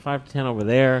 5 to 10 over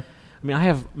there. I mean, I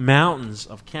have mountains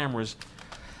of cameras.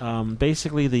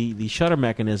 Basically, the shutter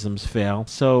mechanisms fail,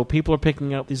 so people are picking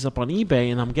these up on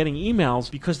eBay, and I'm getting emails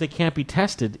because they can't be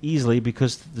tested easily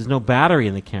because there's no battery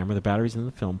in the camera. The battery's in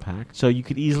the film pack. So you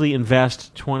could easily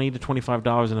invest $20 to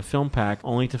 $25 in a film pack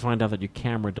only to find out that your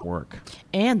camera doesn't work.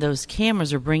 And those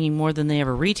cameras are bringing more than they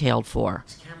ever retailed for.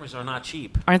 These cameras are not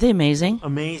cheap. Aren't they amazing?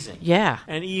 Amazing. Yeah.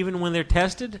 And even when they're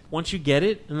tested, once you get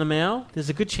it in the mail, there's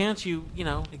a good chance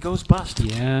it goes bust.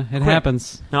 Yeah, it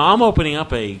happens. Now, I'm opening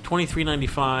up a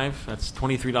 $23.95. That's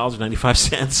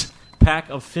 $23.95 pack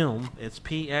of film. It's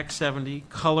PX70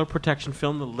 color protection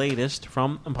film, the latest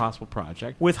from Impossible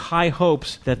Project, with high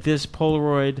hopes that this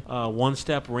Polaroid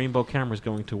one-step rainbow camera is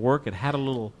going to work. It had a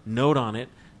little note on it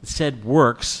that said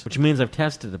works, which means I've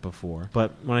tested it before.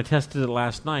 But when I tested it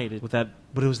last night, it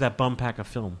was that bum pack of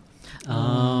film.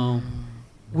 Oh.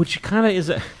 Which kind of is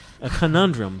a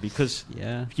conundrum because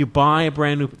if you buy a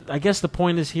brand new... I guess the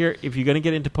point is here, if you're going to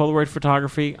get into Polaroid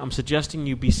photography, I'm suggesting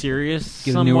you be serious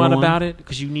somewhat about it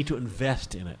because you need to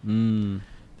invest in it.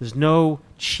 There's no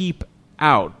cheap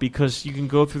out because you can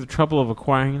go through the trouble of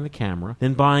acquiring the camera,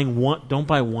 then don't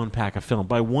buy one pack of film.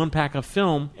 Buy one pack of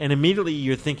film, and immediately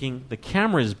you're thinking the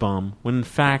camera is bum, when in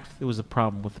fact there was a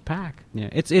problem with the pack. Yeah,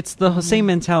 it's the same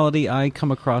mentality I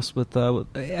come across with.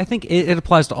 I think it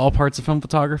applies to all parts of film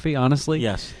photography. Honestly,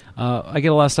 yes. I get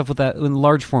a lot of stuff with that in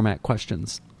large format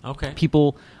questions. Okay.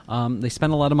 People, they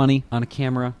spend a lot of money on a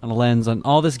camera, on a lens, on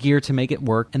all this gear to make it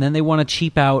work, and then they want to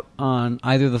cheap out on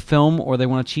either the film or they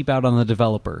want to cheap out on the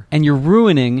developer. And you're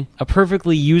ruining a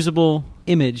perfectly usable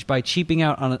image by cheaping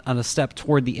out on a step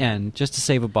toward the end just to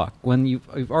save a buck. When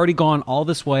you've already gone all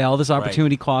this way, all this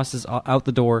opportunity cost is out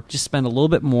the door, just spend a little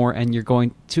bit more and you're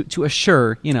going to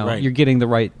assure, you're getting the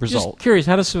right result. Just curious,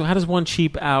 how does one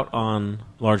cheap out on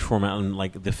large format in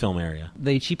like the film area?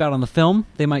 They cheap out on the film.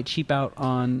 They might cheap out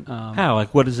on... how?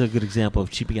 Like, what is a good example of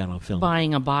cheaping out on film?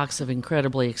 Buying a box of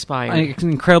incredibly expired.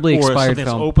 Incredibly expired film. Or something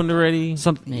that's opened already?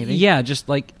 Maybe. Yeah, just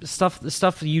like stuff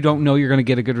you don't know you're going to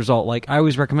get a good result. Like, I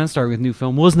always recommend starting with new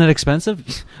film. Wasn't it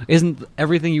expensive? Isn't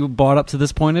everything you bought up to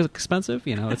this point expensive?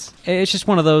 It's just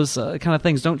one of those kind of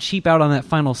things. Don't cheap out on that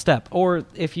final step. Or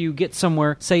if you get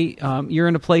somewhere, say you're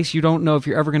in a place you don't know if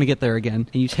you're ever going to get there again,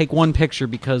 and you take one picture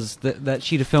because that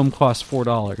sheet of film costs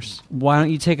 $4. Why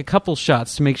don't you take a couple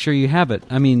shots to make sure you have it?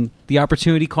 I mean, the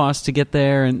opportunity cost to get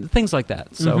there and things like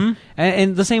that. So,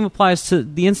 and the same applies to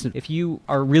the instant. If you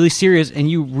are really serious and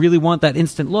you really want that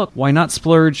instant look, why not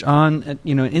splurge on an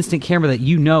instant camera that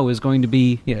you know is going to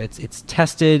be, it's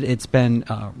tested, it's been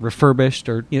refurbished,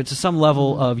 or to some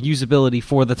level of usability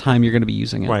for the time you're going to be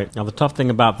using it. Right. Now, the tough thing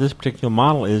about this particular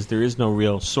model is there is no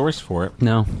real source for it.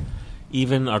 No.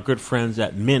 Even our good friends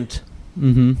at Mint,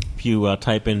 if you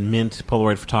type in Mint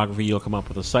Polaroid photography, you'll come up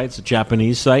with a site. It's a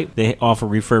Japanese site. They offer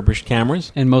refurbished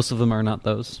cameras. And most of them are not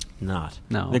those? Not.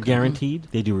 No. They're guaranteed.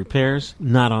 They do repairs.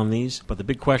 Not on these. But the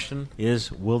big question is,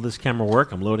 will this camera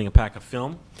work? I'm loading a pack of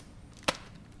film.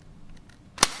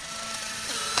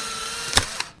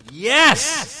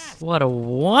 Yes! What a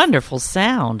wonderful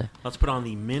sound. Let's put on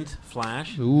the Mint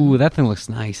Flash. Ooh, that thing looks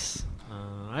nice.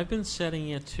 I've been setting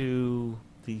it to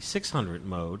the 600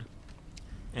 mode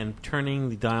and turning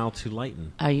the dial to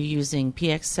lighten. Are you using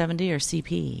PX70 or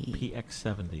CP?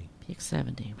 PX70.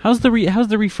 PX70. How's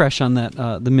the refresh on that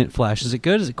the Mint Flash? Is it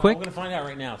good? Is it quick? I'm going to find out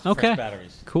right now. It's okay. Fresh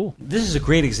batteries. Cool. This is a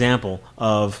great example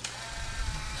of...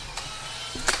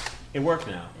 It worked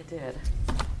now. It did.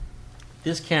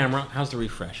 This camera, how's the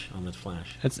refresh on this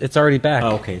flash? It's already back.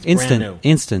 Oh, okay. It's instant. brand new.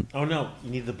 Instant. Oh, no.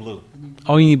 You need the blue.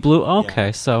 Oh, you need blue?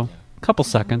 Okay, so a couple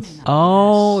seconds.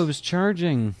 Oh, it was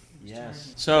charging.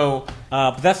 Yes. So,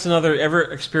 but that's another... Ever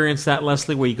experienced that,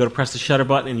 Leslie, where you go to press the shutter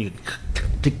button and you...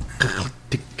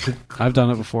 I've done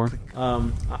it before.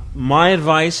 My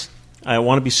advice, I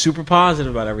want to be super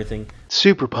positive about everything.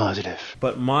 Super positive.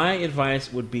 But my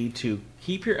advice would be to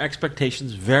keep your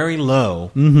expectations very low.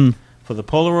 For the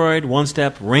Polaroid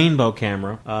one-step rainbow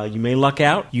camera, you may luck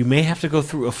out. You may have to go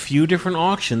through a few different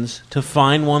auctions to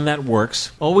find one that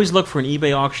works. Always look for an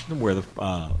eBay auction where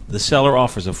the seller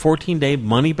offers a 14-day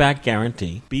money-back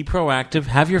guarantee. Be proactive.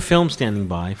 Have your film standing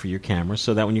by for your camera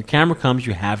so that when your camera comes,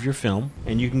 you have your film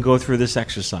and you can go through this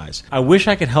exercise. I wish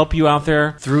I could help you out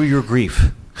there through your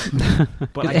grief.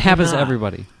 But it happens to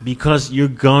everybody. Because you're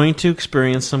going to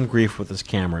experience some grief with this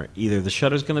camera. Either the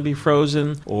shutter's going to be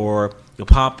frozen, or you'll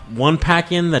pop one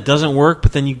pack in that doesn't work,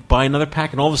 but then you buy another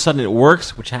pack and all of a sudden it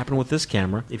works, which happened with this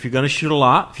camera. If you're going to shoot a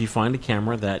lot, if you find a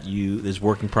camera that is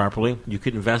working properly, you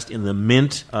could invest in the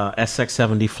Mint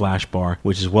SX70 flash bar,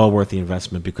 which is well worth the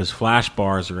investment because flash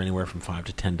bars are anywhere from $5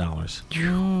 to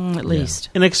 $10. At least.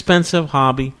 An expensive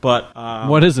hobby, but...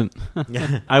 what isn't?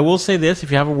 I will say this,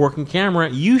 if you have a working camera,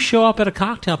 you show up at a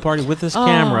cocktail party with this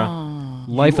camera.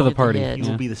 Life of the party. You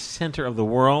will be the center of the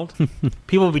world.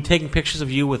 People will be taking pictures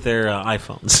of you with their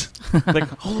iPhones. Like,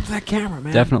 hold up that camera,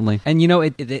 man. Definitely. And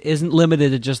it isn't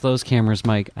limited to just those cameras,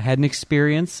 Mike. I had an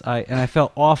experience, and I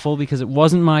felt awful because it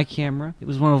wasn't my camera. It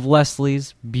was one of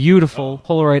Leslie's beautiful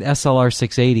Polaroid SLR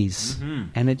 680s.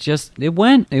 And it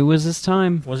went. It was this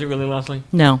time. Was it really, Leslie?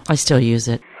 No, I still use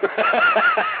it.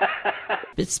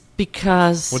 It's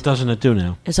because... What doesn't it do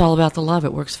now? It's all about the love.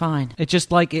 It works fine. It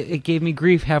just it gave me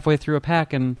grief halfway through a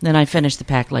pack, and... Then I finished the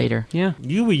pack later. Yeah.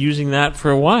 You were using that for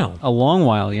a while. A long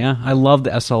while, yeah. I love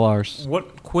the SLRs.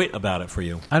 What quit about it for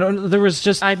you? I don't... There was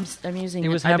just... I'm using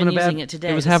it. I've been using it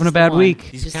today. It was having a bad week.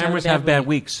 These cameras have bad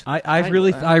weeks. I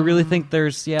really think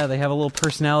there's... Yeah, they have a little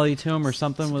personality to them or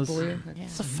something.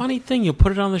 It's a funny thing. You'll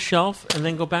put it on the shelf and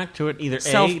then go back to it. Either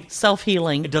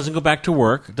self-healing. It doesn't go back to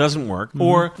work. It doesn't work.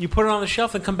 Or you put it on the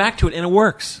shelf and come back to it and it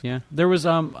works. Yeah. There was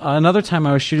another time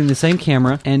I was shooting the same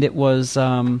camera and it was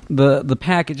the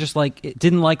pack, it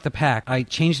didn't like the pack. I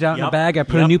changed it out in a bag. I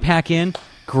put a new pack in.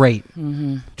 Great.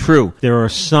 True. There are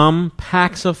some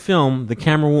packs of film the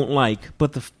camera won't like,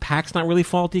 but the pack's not really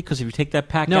faulty because if you take that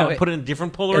pack out and put it in a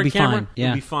different Polaroid camera,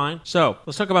 it'll be fine. So,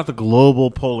 let's talk about the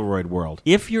global Polaroid world.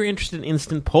 If you're interested in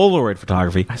instant Polaroid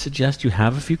photography, I suggest you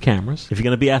have a few cameras. If you're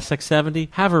going to be SX70,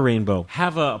 have a Rainbow,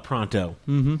 have a Pronto,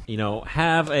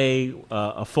 have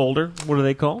a folder. What are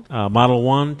they called? Model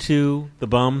 1, 2, the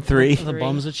Bum, 3. The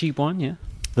Bum's a cheap one, yeah.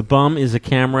 The Bum is a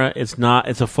camera. It's not.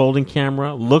 It's a folding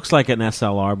camera. Looks like an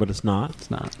SLR, but it's not.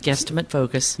 It's not. Guesstimate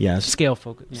focus. Yes. Scale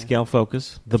focus. Yeah. Scale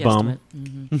focus. The Bum.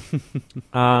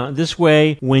 This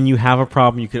way, when you have a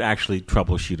problem, you could actually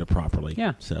troubleshoot it properly.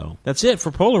 Yeah. So that's it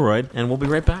for Polaroid, and we'll be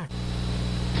right back.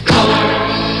 Color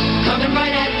coming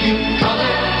right at you.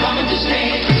 Color coming to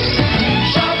stay.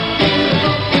 Sharp,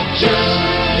 beautiful pictures.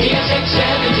 The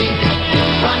SX70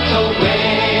 Pronto way.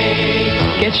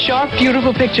 Get sharp,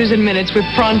 beautiful pictures in minutes with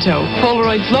Pronto,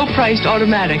 Polaroid's low-priced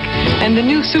automatic, and the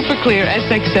new super clear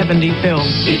SX70 film.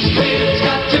 It's clear, it's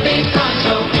got to be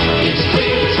Pronto. It's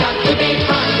clear, it's got to be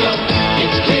Pronto.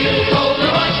 It's clear,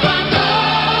 Polaroid's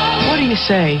Pronto. What do you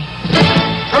say?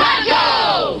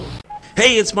 Pronto!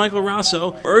 Hey, it's Michael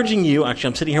Rosso urging you. Actually,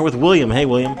 I'm sitting here with William. Hey,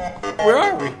 William. Where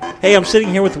are we? Hey, I'm sitting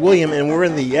here with William, and we're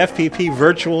in the FPP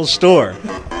virtual store.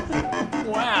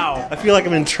 Wow. I feel like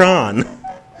I'm in Tron.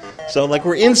 So, like,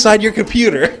 we're inside your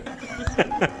computer.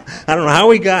 I don't know how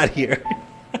we got here.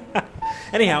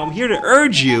 Anyhow, I'm here to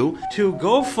urge you to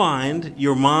go find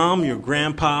your mom, your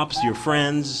grandpops, your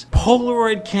friends'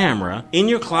 Polaroid camera in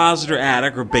your closet or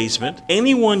attic or basement.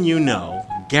 Anyone you know,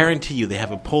 guarantee you they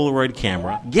have a Polaroid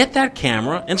camera. Get that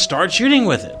camera and start shooting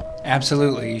with it.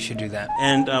 Absolutely, you should do that.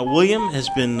 And William has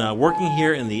been working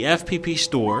here in the FPP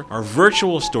store, our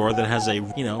virtual store that has a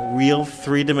real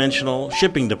three-dimensional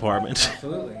shipping department.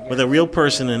 Absolutely, yeah. With a real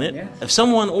person in it. Yes. If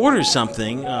someone orders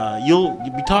something, you'll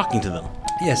be talking to them.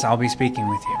 Yes, I'll be speaking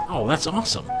with you. Oh, that's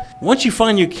awesome. Once you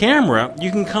find your camera,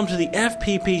 you can come to the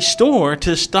FPP store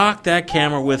to stock that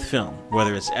camera with film,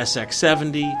 whether it's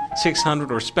SX70,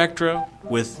 600, or Spectra,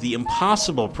 with the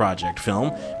Impossible Project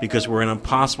film, because we're an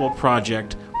Impossible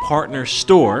Project partner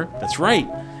store. That's right,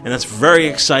 and that's very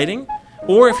exciting.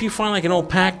 Or if you find like an old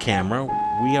PAC camera,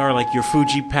 we are like your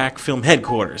Fuji PAC film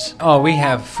headquarters. Oh, we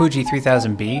have Fuji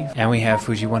 3000B, and we have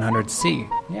Fuji 100C.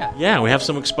 Yeah, we have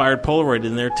some expired Polaroid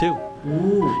in there too.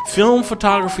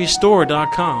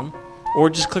 Filmphotographystore.com, or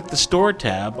just click the store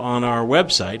tab on our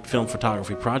website,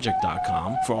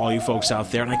 filmphotographyproject.com, for all you folks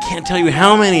out there. And I can't tell you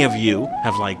how many of you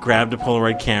have like grabbed a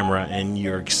Polaroid camera and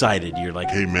you're excited. You're like,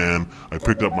 hey man, I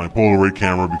picked up my Polaroid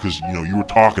camera because you were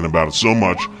talking about it so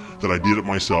much that I did it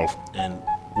myself. And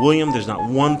William, there's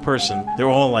not one person. They're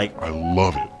all like, I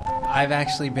love it. I've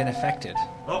actually been affected.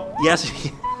 Oh, yes.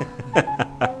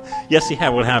 Yes, he had.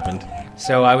 What happened?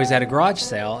 So I was at a garage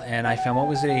sale, and I found, what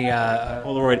was it,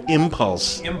 Polaroid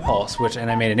Impulse.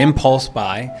 And I made an impulse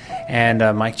buy, and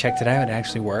Mike checked it out. It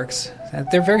actually works.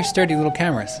 They're very sturdy little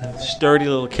cameras. Sturdy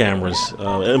little cameras.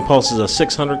 Impulse is a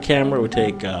 600 camera. It would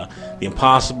take the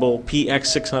Impossible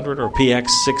PX600 or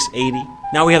PX680.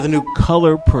 Now we have the new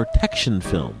color protection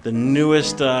film, the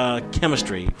newest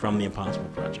chemistry from the Impossible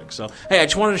Project. So, hey, I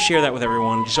just wanted to share that with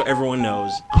everyone, just so everyone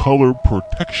knows. Color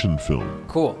protection film.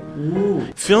 Cool.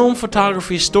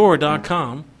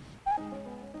 Filmphotographystore.com.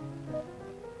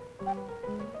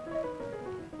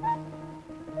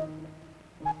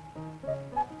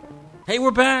 Hey,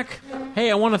 we're back.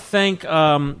 Hey, I want to thank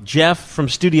Jeff from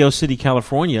Studio City,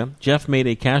 California. Jeff made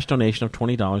a cash donation of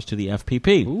 $20 to the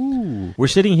FPP. Ooh. We're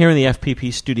sitting here in the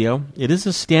FPP studio. It is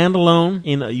a standalone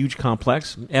in a huge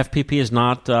complex. FPP is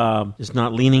not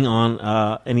leaning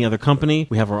on any other company.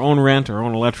 We have our own rent, our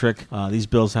own electric. These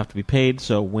bills have to be paid.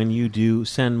 So when you do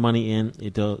send money in,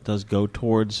 it does go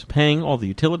towards paying all the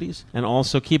utilities and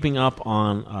also keeping up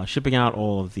on shipping out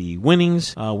all of the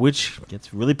winnings, which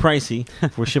gets really pricey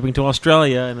if we're shipping to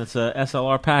Australia and it's a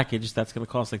SLR package. That's going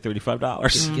to cost like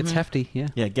 $35. It gets hefty, yeah.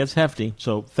 Yeah, it gets hefty.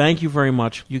 So thank you very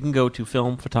much. You can go to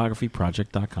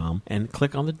filmphotographyproject.com and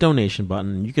click on the donation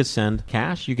button. You could send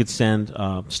cash. You could send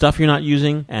stuff you're not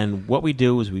using. And what we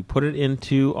do is we put it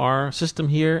into our system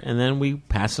here and then we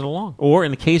pass it along. Or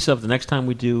in the case of the next time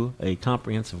we do a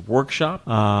comprehensive workshop,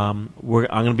 I'm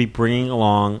going to be bringing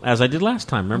along, as I did last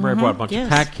time. Remember, I brought a bunch of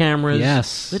PAC cameras.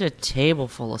 Yes. We had a table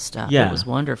full of stuff. Yeah. It was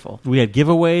wonderful. We had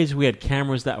giveaways. We had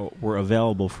cameras that were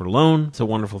available for loan. It's a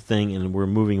wonderful thing, and we're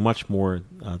moving much more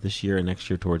this year and next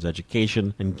year towards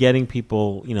education and getting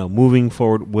people, moving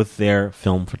forward with their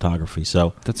film photography.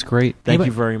 So that's great. Thank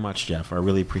you very much, Jeff. I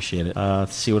really appreciate it.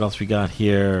 Let's see what else we got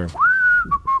here.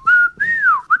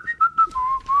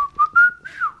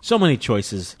 So many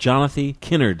choices. Jonathan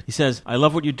Kinnard. He says, I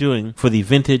love what you're doing for the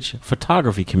vintage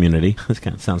photography community. This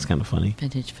sounds kind of funny.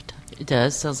 Vintage photography. It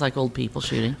does. Sounds like old people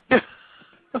shooting.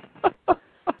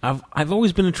 I've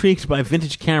always been intrigued by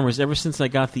vintage cameras ever since I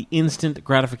got the instant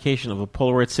gratification of a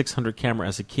Polaroid 600 camera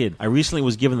as a kid. I recently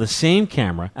was given the same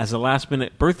camera as a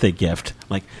last-minute birthday gift.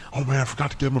 Like, oh man, I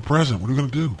forgot to give him a present. What are we going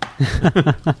to do?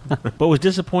 But was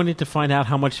disappointed to find out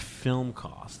how much film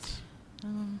costs.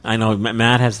 I know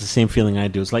Matt has the same feeling I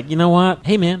do. It's like, you know what?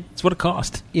 Hey, man, it's what it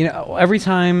cost. Every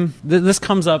time this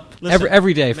comes up,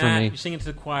 every day for me. You're singing to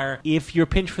the choir. If you're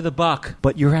pinched for the buck,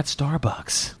 but you're at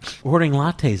Starbucks ordering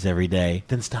lattes every day,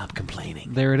 then stop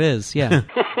complaining. There it is. Yeah.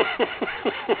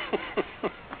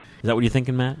 Is that what you're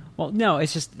thinking, Matt? Well, no.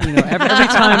 It's just every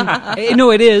time.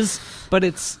 No, it is. But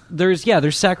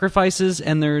there's sacrifices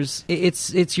and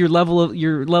it's your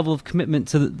level of commitment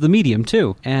to the medium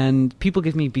too. And people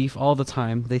give me beef all the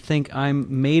time. They think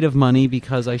I'm made of money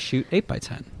because I shoot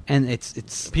 8x10. And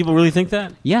it's people really think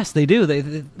that? Yes, they do.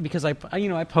 They because I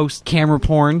post camera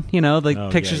porn,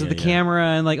 pictures of the camera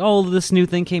and like, oh, this new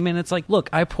thing came in. It's like, look,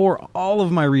 I pour all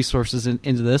of my resources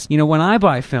into this. When I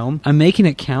buy film, I'm making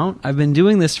it count. I've been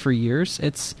doing this for years.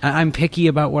 I'm picky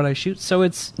about what I shoot, so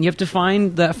you have to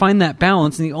find that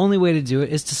balance, and the only way to do it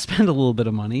is to spend a little bit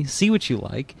of money, see what you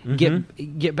like,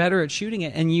 get better at shooting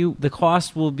it, and the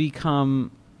cost will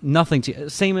become nothing to you.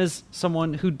 Same as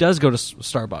someone who does go to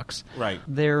Starbucks. Right.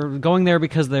 They're going there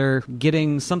because they're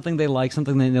getting something they like,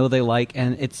 something they know they like,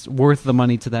 and it's worth the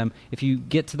money to them. If you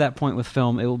get to that point with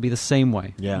film, it will be the same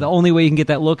way. Yeah. The only way you can get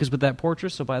that look is with that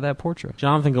portrait, so buy that portrait.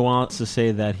 Jonathan wants to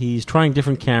say that he's trying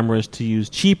different cameras to use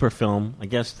cheaper film. I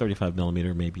guess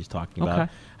 35mm maybe he's talking about.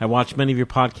 Okay. I watched many of your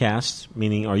podcasts,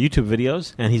 meaning our YouTube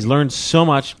videos, and he's learned so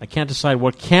much. I can't decide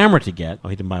what camera to get. Oh,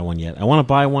 he didn't buy one yet. I want to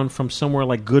buy one from somewhere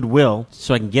like Goodwill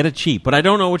so I can get it cheap, but I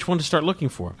don't know which one to start looking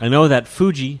for. I know that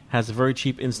Fuji has a very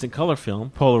cheap instant color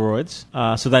film, Polaroids,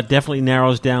 so that definitely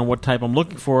narrows down what type I'm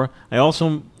looking for. I also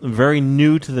am very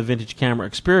new to the vintage camera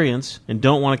experience and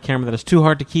don't want a camera that is too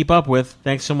hard to keep up with.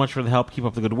 Thanks so much for the help. Keep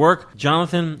up the good work.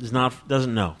 Jonathan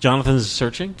doesn't know. Jonathan is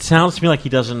searching. It sounds to me like he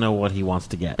doesn't know what he wants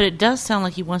to get. But it does sound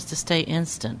like he wants to stay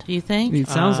instant. Do you think? It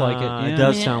sounds like it. Yeah. It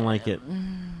does sound like it.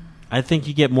 I think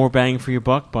you get more bang for your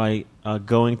buck by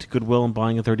going to Goodwill and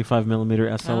buying a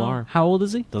 35mm SLR. How old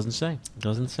is he? Doesn't say.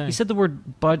 He said the word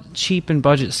cheap and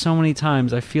budget so many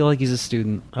times. I feel like he's a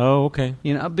student. Oh, okay.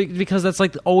 Because that's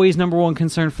like always number one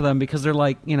concern for them, because they're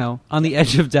like, on the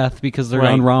edge of death because they're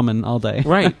on ramen all day.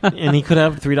 Right. And he could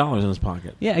have $3 in his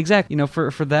pocket. Yeah, exactly.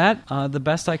 For that, the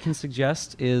best I can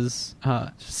suggest is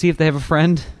see if they have a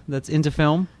friend that's into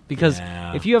film. Because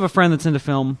if you have a friend that's into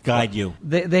film, guide you.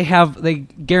 They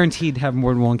guaranteed have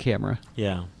more than one camera.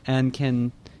 Yeah. And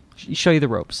can show you the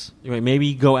ropes. Right,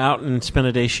 maybe go out and spend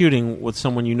a day shooting with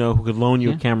someone you know who could loan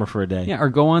you a camera for a day. Yeah, or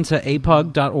go on to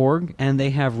apug.org, and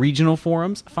they have regional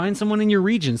forums. Find someone in your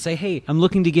region. Say, hey, I'm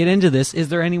looking to get into this. Is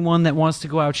there anyone that wants to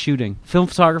go out shooting? Film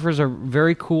photographers are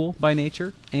very cool by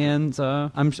nature, and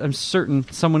I'm certain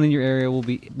someone in your area will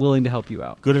be willing to help you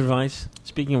out. Good advice.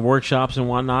 Speaking of workshops and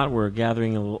whatnot, we're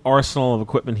gathering a little arsenal of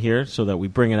equipment here so that we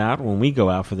bring it out when we go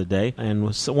out for the day.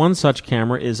 And one such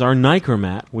camera is our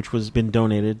Nikromat, which has been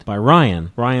donated by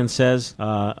Ryan. Ryan says his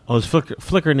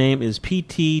Flickr name is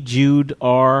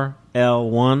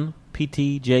PTJudeRL1.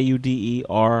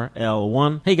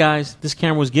 PTJUDERL1. Hey guys, this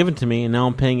camera was given to me and now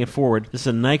I'm paying it forward. This is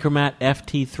a Nikromat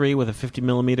FT3 with a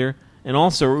 50mm and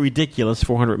also a ridiculous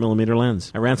 400mm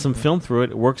lens. I ran some film through it.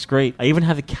 It works great. I even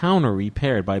had the counter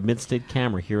repaired by Midstate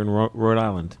Camera here in Rhode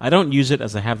Island. I don't use it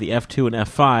as I have the F2 and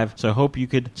F5, so I hope you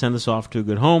could send this off to a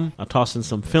good home. I'll toss in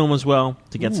some film as well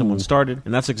to get someone started.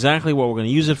 And that's exactly what we're going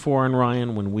to use it for in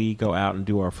Ryan when we go out and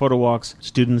do our photo walks.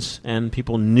 Students and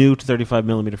people new to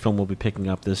 35mm film will be picking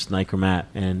up this Nikromat,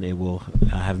 and it will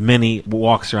have many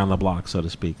walks around the block, so to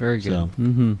speak. Very good. So,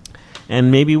 and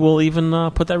maybe we'll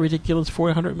even put that ridiculous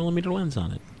 400mm lens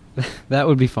on it. That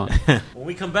would be fun. When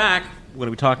we come back, we're going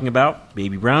to be talking about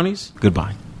baby brownies.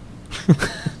 Goodbye.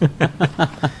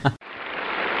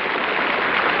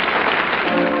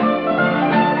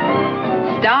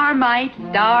 Star might,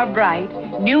 star bright,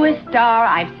 newest star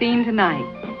I've seen tonight.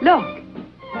 Look,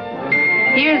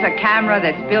 here's a camera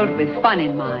that's built with fun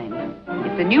in mind.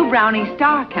 It's the new Brownie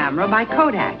Star camera by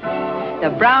Kodak. The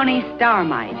Brownie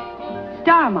Starmite.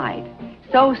 Starmite.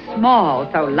 So small,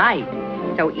 so light,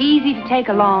 so easy to take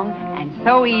along, and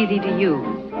so easy to use.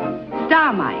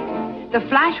 Starmite. The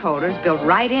flash holder's built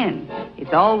right in.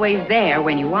 It's always there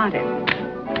when you want it.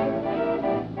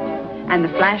 And the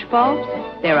flash bulbs?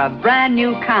 They're a brand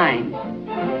new kind.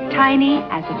 Tiny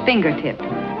as a fingertip,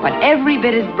 but every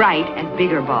bit as bright as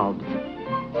bigger bulbs.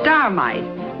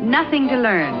 Starmite. Nothing to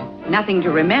learn, nothing to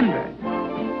remember.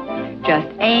 Just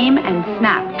aim and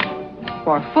snap.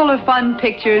 For fuller fun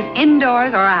pictures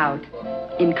indoors or out.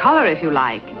 In color if you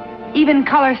like. Even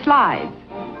color slides.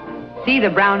 See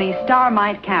the Brownie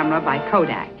Starmite camera by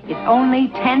Kodak. It's only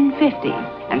 $10.50.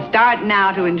 And start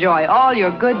now to enjoy all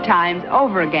your good times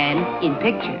over again in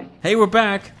pictures. Hey, we're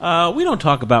back. We don't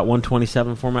talk about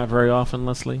 127 format very often,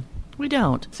 Leslie. We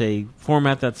don't. It's a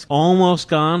format that's almost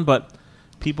gone, but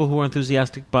people who are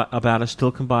enthusiastic about it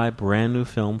still can buy brand new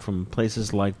film from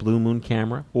places like Blue Moon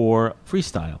Camera or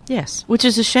Freestyle. Yes, which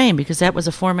is a shame because that was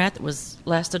a format that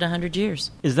lasted 100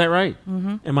 years. Is that right?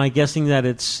 Mm-hmm. Am I guessing that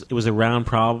it was around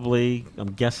probably,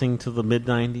 I'm guessing, to the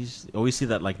mid-90s? I always see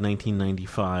that like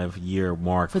 1995 year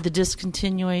mark. For the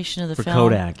discontinuation of the film? film?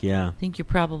 For Kodak, yeah. I think you're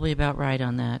probably about right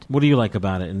on that. What do you like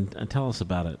about it? And tell us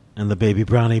about it. And the baby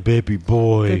brownie baby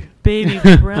boy. Baby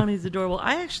brownie's adorable.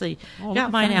 I actually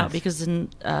got mine out because in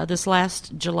this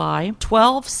last July,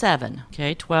 12/7,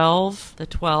 okay, the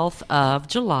 12th of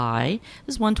July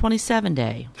is 127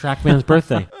 day. Trackman's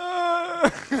birthday.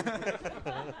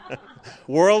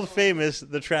 World famous,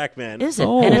 the Trackman. Is it?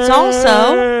 And it's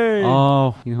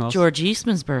also you know, George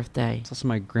Eastman's birthday. It's also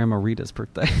my Grandma Rita's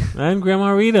birthday. And Grandma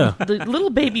Rita. The little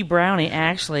baby brownie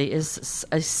actually is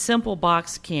a simple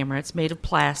box camera. It's made of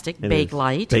plastic,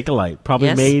 Bakelite. Bakelite. Probably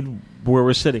Yes. made where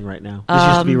we're sitting right now. This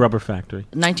used to be Rubber Factory.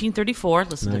 1934.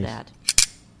 Listen to Nice. that.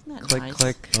 Isn't that Click, nice?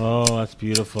 click. Oh, that's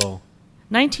beautiful.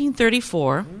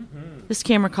 1934. This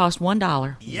camera cost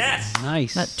 $1. Yes.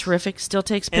 Nice. Not terrific. Still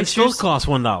takes And pictures. still costs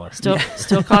 $1.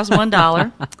 Still costs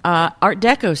 $1. Art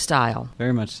Deco style.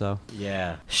 Very much so.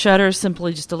 Yeah. Shutter is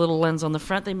simply just a little lens on the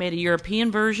front. They made a European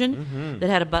version that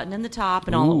had a button in the top,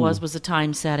 and all it was a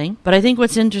time setting. But I think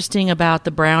what's interesting about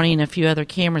the Brownie and a few other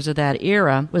cameras of that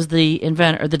era was the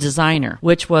inventor, or the designer,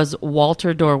 which was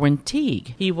Walter Dorwin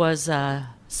Teague. He was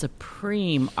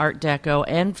supreme Art Deco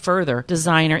and further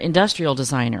designer, industrial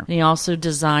designer. And he also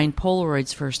designed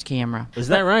Polaroid's first camera. Is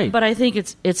that right? But I think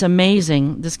it's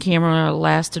amazing. This camera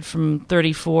lasted from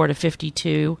 34 to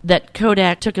 52. That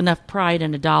Kodak took enough pride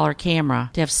in a dollar camera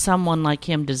to have someone like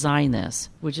him design this,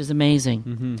 which is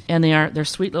amazing. And they're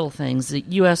sweet little things. The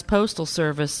U.S. Postal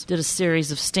Service did a series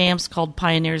of stamps called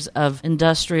Pioneers of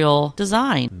Industrial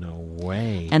Design. No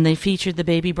way. And they featured the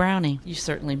Baby Brownie. You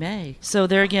certainly may. So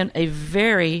there again, a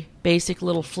very basic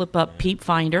little flip-up peep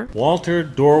finder. Walter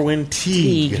Dorwin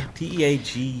Teague. Teague.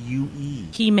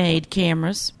 He made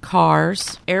cameras,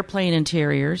 cars, airplane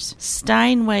interiors,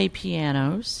 Steinway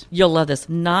pianos. You'll love this.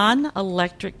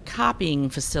 Non-electric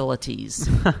copying facilities.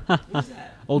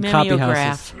 Old copy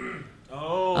Mimeograph. houses.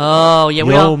 Oh, yeah.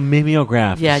 The old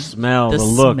mimeograph. Yeah, The smell, the the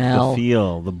look, smell. the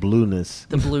feel, the blueness.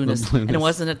 The blueness. And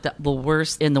wasn't it the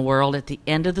worst in the world at the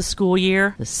end of the school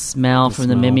year? The smell from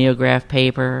the mimeograph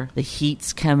paper. The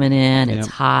heat's coming in. It's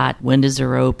hot. Windows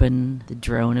are open. The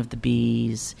drone of the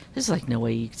bees. There's like no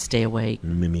way you could stay awake.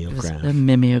 Mimeograph. The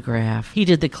mimeograph. He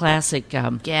did the classic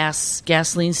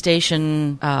gasoline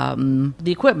station,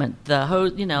 the equipment, the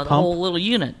hose, the Pump? whole little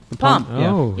unit. The pump.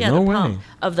 Oh, Yeah, no the way. pump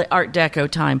of the Art Deco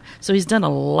time. So he's done a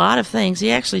lot of things. He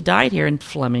actually died here in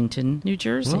Flemington, New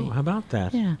Jersey. Oh, how about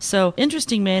that? Yeah. So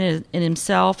interesting man in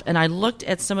himself. And I looked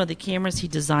at some of the cameras he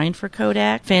designed for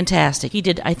Kodak. Fantastic. He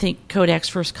did, I think, Kodak's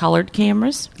first colored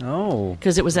cameras. Oh.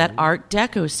 Because it was that Art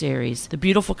Deco series. The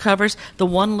beautiful covers. The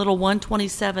one little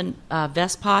 127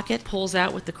 vest pocket pulls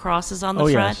out with the crosses on the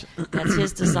front. Yes. That's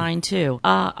his design, too.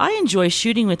 I enjoy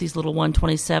shooting with these little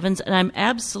 127s, and I'm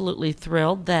absolutely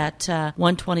thrilled that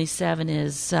 127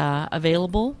 is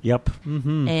available. Yep.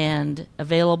 And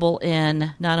available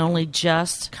in not only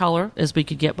just color, as we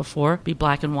could get before, be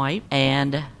black and white,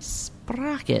 and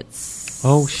sprockets.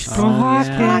 Oh,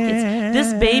 sprockets.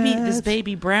 This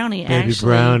baby brownie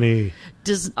actually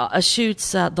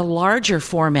shoots the larger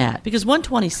format, because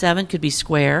 127 could be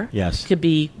square, Yes. could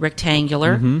be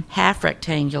rectangular, half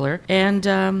rectangular, and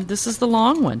this is the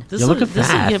long one. This look will at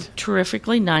that. give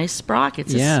terrifically nice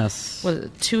sprockets. Yes. What is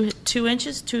it, 2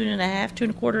 inches, 2.5,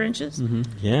 2.25 inches?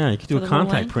 Yeah, you could do For a the whole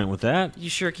contact length? print with that. You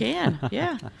sure can,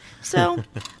 yeah. So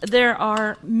there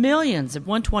are millions of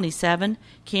 127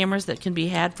 cameras that can be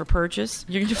had for purchase.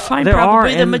 You're going to find There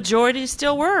probably are, the and majority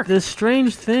still work. The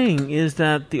strange thing is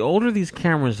that the older these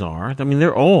cameras are, I mean,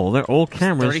 they're old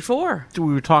cameras. 34.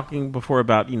 We were talking before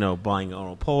about, buying a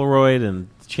Polaroid, and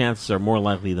chances are more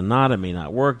likely than not it may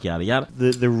not work, yada, yada.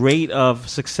 The rate of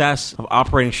success of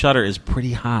operating shutter is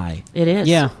pretty high. It is.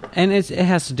 Yeah, and it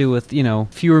has to do with,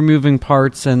 fewer moving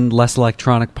parts and less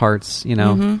electronic parts,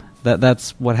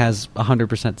 That's what has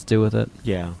 100% to do with it.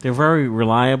 Yeah. They're very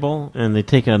reliable, and they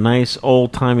take a nice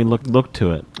old-timey look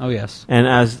to it. Oh, yes. And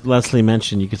as Leslie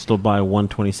mentioned, you can still buy a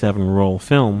 127 roll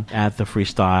film at the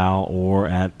Freestyle or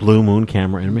at Blue Moon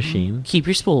Camera and Machine. Keep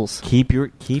your spools. Keep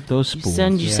those spools.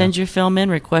 You send your film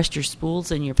in, request your spools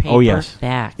and your paper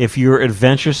back. If you're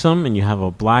adventuresome and you have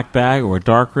a black bag or a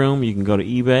dark room, you can go to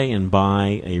eBay and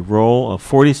buy a roll of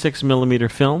 46 millimeter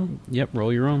film. Yep,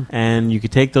 roll your own. And you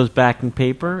could take those backing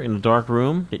paper in a dark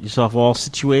room, get yourself all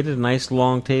situated, a nice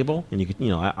long table, and you could,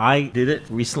 I did it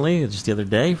recently, just the other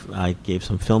day. I gave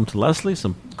some film to Leslie,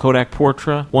 some Kodak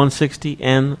Portra 160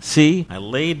 NC. I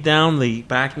laid down the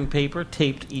backing paper,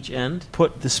 taped each end,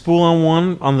 put the spool on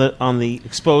one on the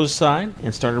exposed side,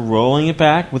 and started rolling it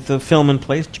back with the film in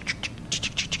place.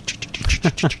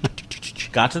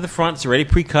 Got to the front, it's already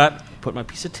pre-cut. put my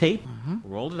piece of tape,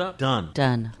 rolled it up, done.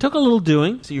 Done. Took a little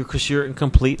doing, because you're in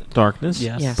complete darkness.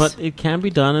 Yes. But it can be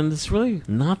done, and it's really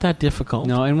not that difficult.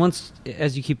 No, and once,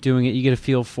 as you keep doing it, you get a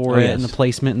feel for it, and the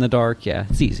placement in the dark. Yeah,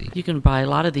 it's easy. You can buy a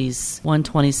lot of these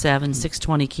 127,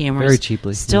 620 cameras very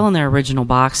cheaply, still in their original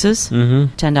boxes.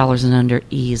 $10 and under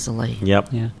easily. Yep.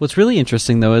 Yeah. What's really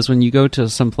interesting though is when you go to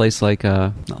some place like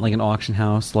an auction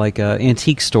house, like an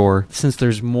antique store, since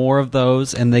there's more of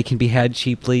those and they can be had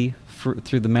cheaply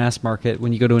through the mass market.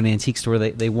 When you go to an antique store,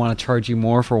 they want to charge you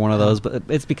more for one of those, but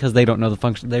it's because they don't know the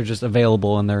function. They're just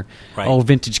available, and they're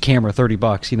vintage camera,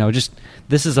 $30. Just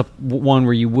this is one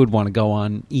where you would want to go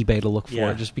on eBay to look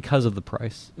for it, just because of the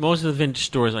price. Most of the vintage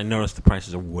stores, I noticed the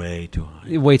prices are way too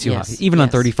high. Way too high, even on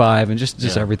 35 and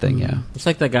just everything. Yeah, it's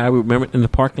like that guy we remember in the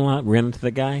parking lot. We ran into the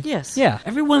guy. Yes, yeah.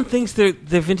 Everyone thinks their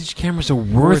vintage cameras are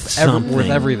worth something, worth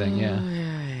everything. Yeah.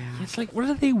 It's like, what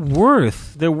are they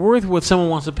worth? They're worth what someone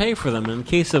wants to pay for them. In the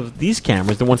case of these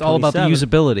cameras, the 127, it's all about the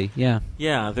usability. Yeah.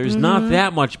 Yeah, there's not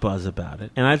that much buzz about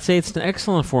it. And I'd say it's an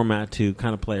excellent format to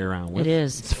kind of play around with. It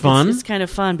is. It's fun. It's kind of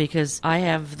fun because I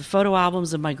have the photo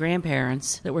albums of my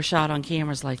grandparents that were shot on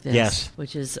cameras like this. Yes.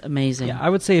 Which is amazing. Yeah, I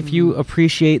would say if you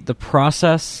appreciate the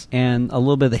process and a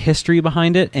little bit of the history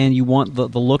behind it, and you want the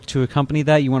look to accompany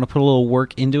that, you want to put a little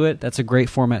work into it, that's a great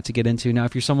format to get into. Now,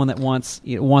 if you're someone that wants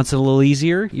it a little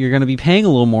easier, you're going to be paying a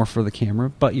little more for the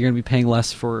camera, but you're going to be paying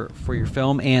less for your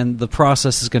film, and the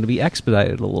process is going to be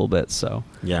expedited a little bit. So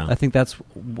yeah, I think that's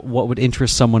what would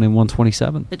interest someone in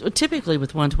 127. Typically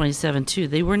with 127 too,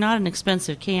 they were not an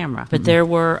expensive camera, but there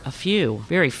were a few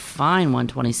very fine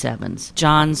 127s.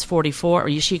 John's 44 or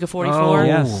Yashica 44. Oh,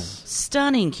 yes.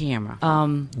 Stunning camera.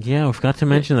 Yeah, we forgot to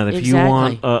mention that if you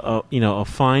want a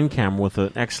fine camera with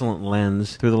an excellent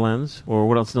lens through the lens, or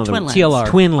what else? Twin lens. TLR.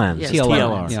 Twin lens. Yes,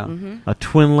 TLR. Yeah. A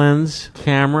twin lens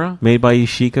camera made by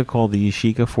Yashica called the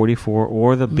Yashica 44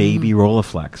 or the Baby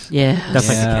Rolleiflex. Yeah, that's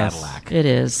like the Cadillac. It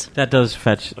is. That does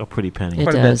fetch a pretty penny. It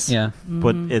does. Yeah,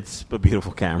 but it's a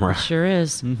beautiful camera. It sure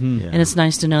is. Yeah. And it's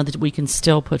nice to know that we can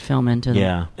still put film into them.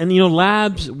 Yeah, and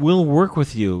labs will work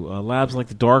with you. Labs like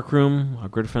the Darkroom, our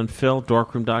good friend Phil,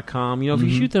 darkroom.com. If you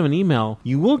shoot them an email,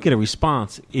 you will get a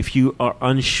response if you are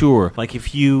unsure. Like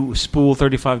if you spool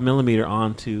 35mm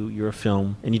onto your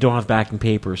film and you don't have backing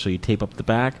paper, so you tape up the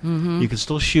back, you can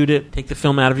still shoot it, take the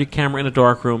film out of your camera in a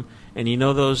darkroom, and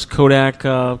those Kodak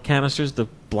canisters, the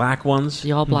black ones?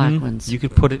 The all black ones. You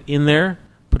could put it in there,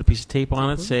 put a piece of tape on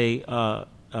it, say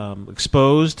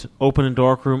exposed, open and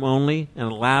darkroom only,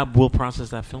 and a lab will process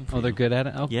that film for you. They're good at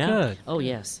it? Oh, yeah. Good. Oh,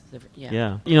 yes.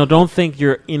 Yeah. Don't think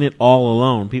you're in it all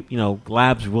alone.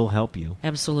 Labs will help you.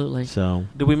 Absolutely. So,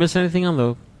 did we miss anything on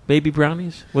the Baby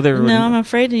Brownies? No, I'm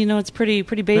afraid, it's pretty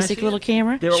basic little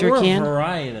camera. There sure were can. a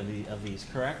variety of these,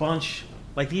 correct? Bunch.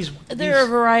 Like these. There are a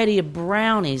variety of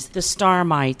brownies, the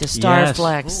Starmite, the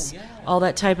Starflex, all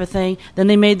that type of thing. Then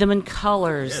they made them in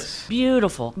colors. Yes.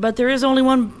 Beautiful. But there is only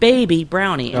one baby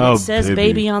brownie, and it says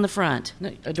baby on the front.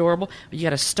 Adorable. You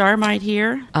got a Starmite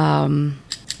here.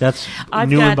 That's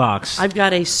new in box. I've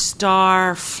got a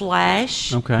Star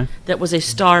Flash. Okay. That was a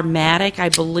Starmatic, I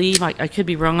believe. I could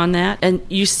be wrong on that. And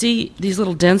you see these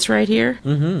little dents right here?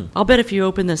 Mm-hmm. I'll bet if you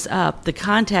open this up, the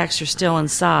contacts are still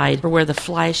inside for where the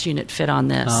flash unit fit on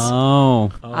this.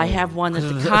 Oh. I have one that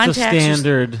the It's contacts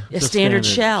a standard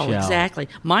shell, exactly.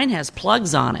 Mine has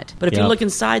plugs on it. But if you look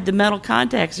inside, the metal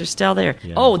contacts are still there.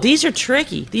 Yeah. Oh, these are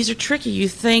tricky. You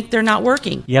think they're not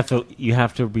working. You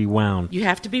have to be wound. You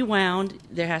have to be wound.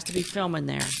 There has to be film in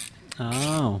there.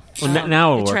 Oh. Well,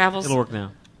 now it'll work. Travels. It'll work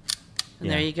now. And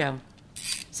there you go.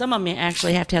 Some of them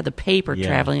actually have to have the paper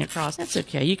traveling across. That's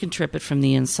okay. You can trip it from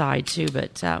the inside too,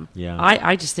 but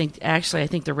I just think I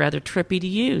think they're rather trippy to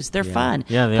use. They're fun.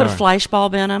 Yeah, they Put are. a flash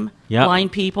bulb in them. Yep.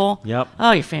 Blind people. Yep.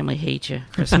 Oh, your family hates you.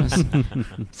 Christmas.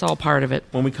 It's all part of it.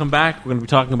 When we come back, we're going to be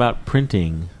talking about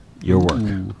printing your work. Did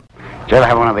you ever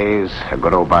have one of these? A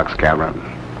good old box camera?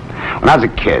 When I was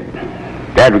a kid,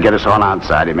 Dad would get us all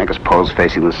outside. He'd make us pose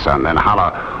facing the sun, then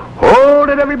holler, "Hold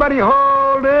it, everybody,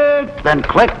 hold it!" Then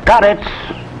click, got it.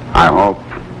 I hope.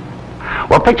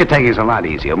 Well, picture taking is a lot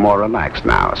easier, more relaxed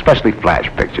now, especially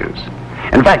flash pictures.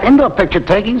 In fact, indoor picture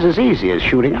taking is as easy as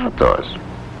shooting outdoors.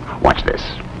 Watch this.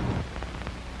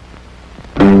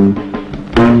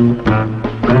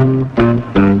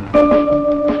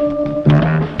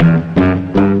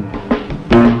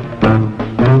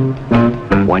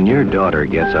 When your daughter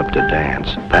gets up to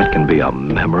dance, that can be a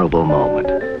memorable moment.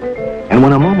 And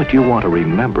when a moment you want to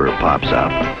remember pops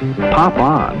up, pop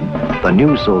on the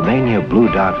new Sylvania Blue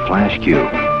Dot Flash Cube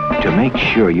to make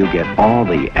sure you get all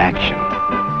the action.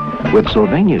 With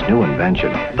Sylvania's new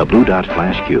invention, the Blue Dot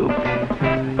Flash Cube,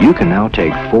 you you can now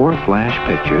take 4 flash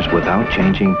pictures without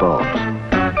changing bulbs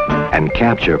and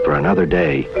capture for another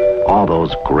day all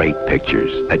those great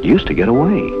pictures that used to get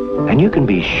away. And you can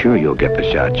be sure you'll get the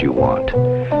shots you want,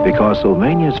 because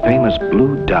Sylvania's famous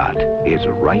blue dot is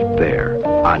right there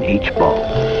on each bulb.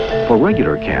 For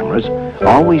regular cameras,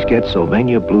 always get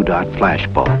Sylvania Blue Dot flash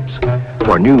bulbs.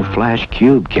 For new Flash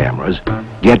Cube cameras,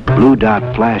 get Blue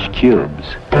Dot Flash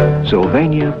Cubes.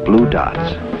 Sylvania Blue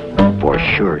Dots, for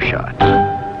sure shots.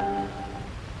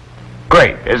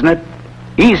 Great, isn't it?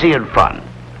 Easy and fun.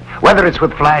 Whether it's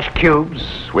with Flash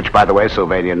Cubes, which, by the way,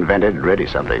 Sylvania invented, really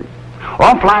something,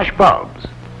 or Flash Bulbs,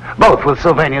 both with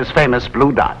Sylvania's famous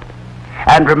Blue Dot.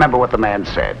 And remember what the man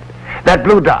said. That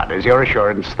Blue Dot is your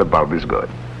assurance the bulb is good.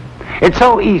 It's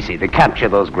so easy to capture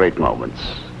those great moments.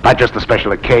 Not just the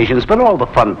special occasions, but all the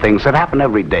fun things that happen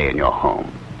every day in your home.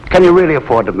 Can you really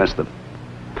afford to miss them?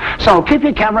 So keep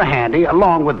your camera handy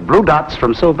along with Blue Dots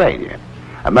from Sylvania,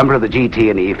 a member of the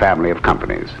GT&E family of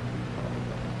companies.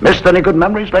 Missed any good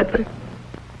memories lately?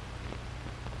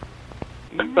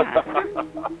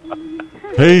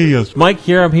 Hey, it's Mike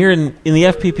here. I'm here in the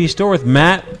FPP store with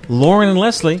Matt, Lauren, and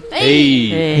Leslie.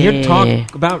 Hey. Here to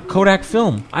talk about Kodak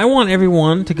film. I want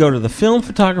everyone to go to the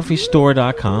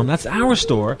filmphotographystore.com. That's our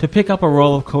store, to pick up a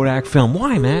roll of Kodak film.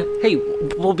 Why, Matt? Hey,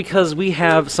 well, because we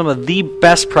have some of the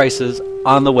best prices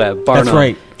on the web. That's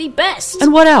right. The best.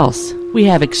 And what else? We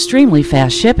have extremely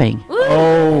fast shipping.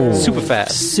 Oh. Super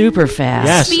fast. Super fast.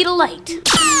 Yes. Speed of light.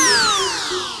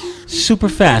 Super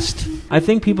fast. I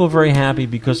think people are very happy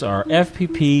because our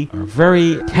FPP are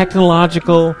very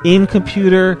technological,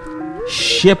 in-computer,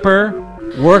 shipper,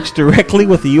 works directly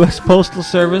with the U.S. Postal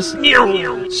Service.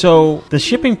 So the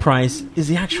shipping price is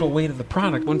the actual weight of the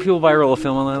product. When people buy a roll of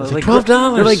film on that, it's like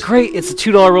 $12. They're like, great, it's a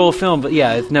 $2 roll of film, but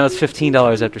yeah, now it's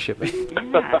 $15 after shipping.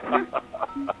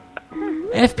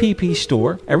 FPP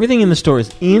store. Everything in the store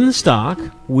is in stock.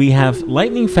 We have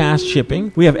lightning fast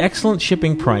shipping. We have excellent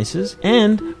shipping prices.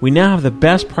 And we now have the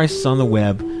best prices on the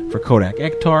web for Kodak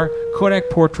Ektar, Kodak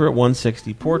Portra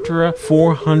 160 Portra,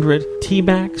 400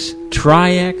 T-Max,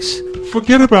 Tri-X.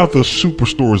 Forget about the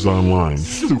superstores online.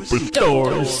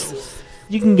 Superstores.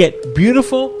 You can get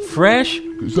beautiful, fresh...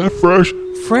 Is that fresh?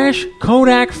 Fresh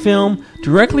Kodak film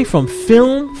directly from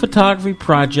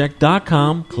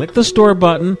filmphotographyproject.com. Click the store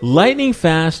button. Lightning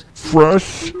fast.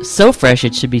 Fresh. So fresh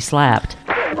it should be slapped.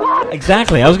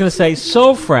 Exactly. I was going to say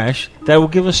so fresh that will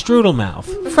give a strudel mouth.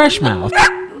 Fresh mouth.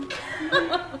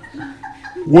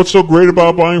 What's so great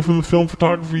about buying from the Film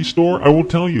Photography store? I will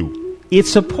tell you. It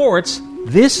supports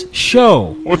this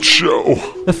show. What show?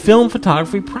 The Film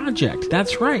Photography Project.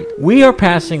 That's right. We are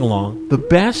passing along the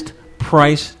best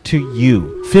price to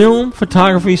you.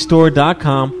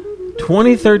 Filmphotographystore.com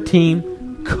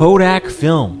 2013 Kodak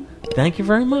film. Thank you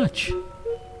very much.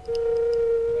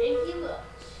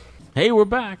 Hey, we're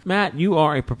back. Matt, you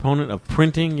are a proponent of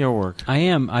printing your work. I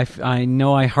am. I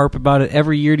know I harp about it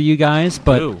every year to you guys,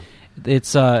 but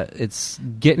it's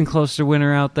getting close to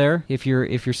winter out there. If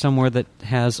you're somewhere that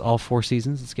has all 4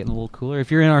 seasons, it's getting a little cooler.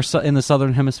 If you're in the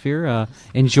southern hemisphere,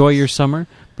 enjoy your summer.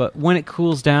 But when it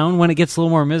cools down, when it gets a little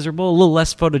more miserable, a little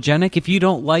less photogenic, if you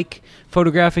don't like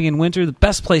photographing in winter, the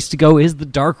best place to go is the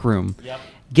darkroom. Yep.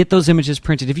 Get those images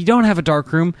printed. If you don't have a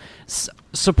darkroom,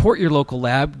 support your local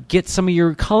lab. Get some of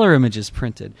your color images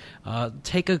printed.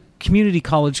 Take a community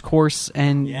college course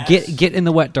and get in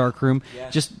the wet darkroom.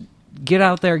 Yes. Just get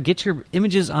out there, get your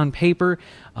images on paper.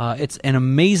 It's an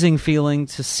amazing feeling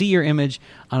to see your image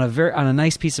on a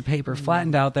nice piece of paper,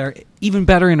 flattened out there. Even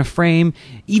better in a frame.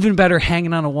 Even better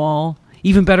hanging on a wall.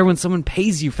 Even better when someone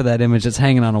pays you for that image that's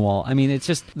hanging on a wall. I mean, it's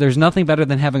just, there's nothing better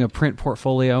than having a print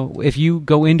portfolio. If you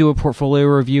go into a portfolio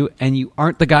review and you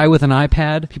aren't the guy with an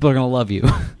iPad, people are going to love you.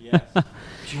 Yes.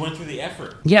 You went through the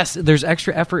effort. Yes, there's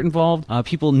extra effort involved.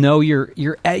 People know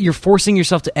you're forcing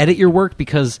yourself to edit your work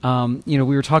because we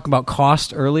were talking about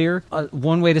cost earlier.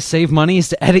 One way to save money is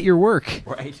to edit your work.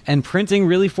 Right. And printing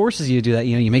really forces you to do that.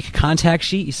 You make a contact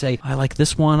sheet. You say, I like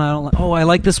this one. I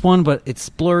like this one, but it's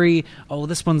blurry. Oh,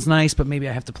 this one's nice, but maybe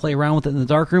I have to play around with it in the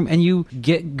darkroom. And you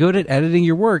get good at editing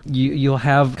your work. You'll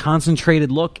have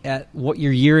concentrated look at what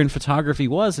your year in photography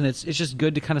was, and it's just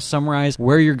good to kind of summarize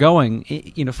where you're going.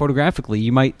 Photographically,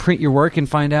 you might print your work and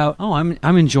find out, I'm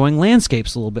enjoying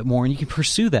landscapes a little bit more, and you can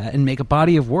pursue that and make a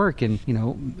body of work. And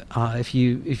if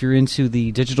you're into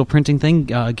the digital printing thing,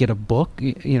 get a book,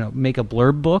 make a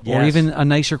blurb book, or even a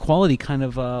nicer quality kind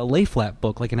of lay flat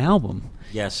book like an album.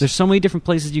 Yes. There's so many different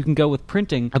places you can go with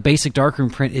printing. A basic darkroom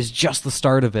print is just the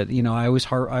start of it. I always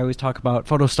talk about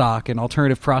photo stock and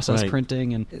alternative process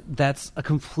printing, and that's a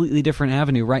completely different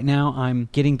avenue. Right now, I'm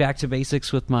getting back to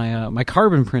basics with my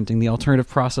carbon printing, the alternative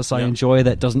process I enjoy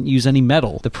that doesn't use any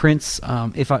metal. The prints,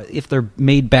 if they're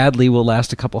made badly, will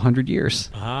last a couple hundred years.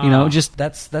 You know, just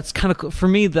that's kind of cool. For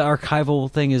me. The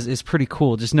archival thing is pretty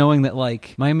cool. Just knowing that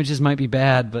like my images might be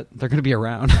bad, but they're going to be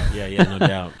around. Yeah, no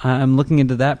doubt. I'm looking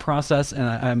into that process, and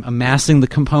I'm amassing the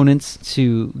components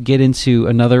to get into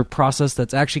another process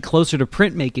that's actually closer to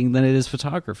printmaking than it is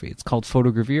photography. It's called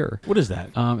photogravure. What is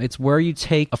that? It's where you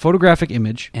take a photographic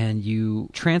image and you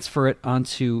transfer it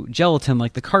onto gelatin,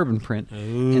 like the carbon print.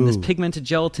 Ooh. And this pigmented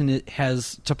gelatin, it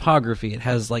has topography. It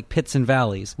has like pits and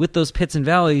valleys. With those pits and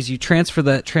valleys, you transfer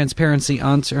that transparency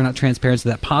onto, or not transparency,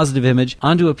 that positive image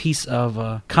onto a piece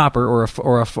of copper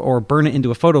or burn it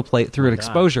into a photo plate through an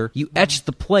exposure. You etch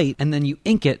the plate and then you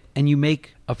ink it and you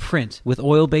make a print with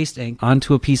oil-based ink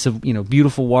onto a piece of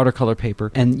beautiful watercolor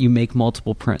paper, and you make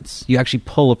multiple prints. You actually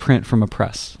pull a print from a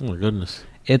press. Oh my goodness.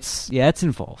 It's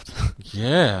involved.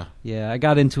 Yeah. Yeah, I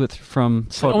got into it from...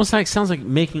 So it almost sounds like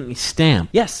making a stamp.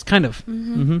 Yes, kind of.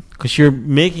 Because you're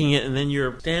making it and then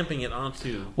you're stamping it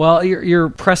onto... Well, you're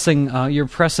pressing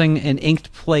an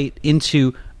inked plate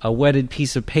into a wetted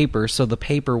piece of paper, so the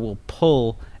paper will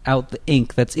pull out the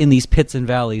ink that's in these pits and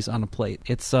valleys on a plate.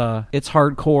 It's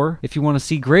hardcore. If you want to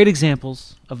see great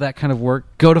examples of that kind of work,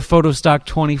 go to Photostock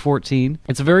 2014.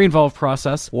 It's a very involved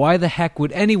process. Why the heck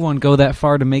would anyone go that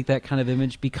far to make that kind of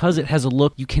image? Because it has a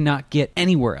look you cannot get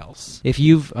anywhere else. If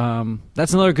you've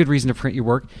that's another good reason to print your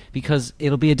work, because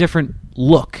it'll be a different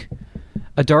look.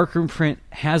 A darkroom print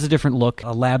has a different look.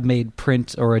 A lab-made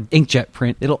print or an inkjet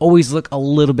print, it'll always look a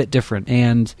little bit different.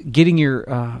 And getting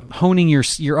honing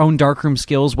your own darkroom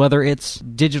skills, whether it's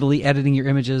digitally editing your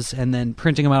images and then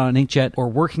printing them out on an inkjet, or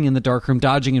working in the darkroom,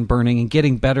 dodging and burning and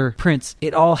getting better prints,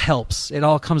 it all helps. It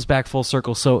all comes back full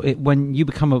circle. So when you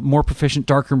become a more proficient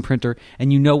darkroom printer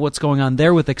and you know what's going on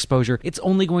there with exposure, it's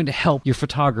only going to help your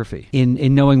photography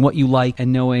in knowing what you like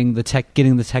and knowing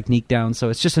getting the technique down. So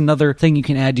it's just another thing you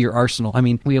can add to your arsenal. I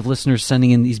mean, we have listeners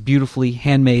sending in these beautifully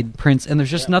handmade prints, and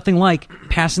there's just nothing like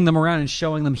passing them around and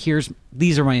showing them,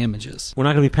 these are my images. We're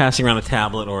not going to be passing around a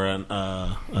tablet or a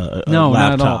no, laptop.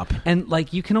 Not at all. And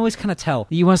like, you can always kind of tell.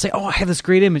 You want to say, oh, I have this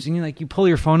great image, and you pull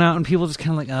your phone out, and people just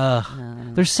kind of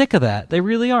like, they're sick of that. They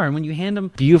really are. And when you hand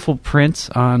them beautiful prints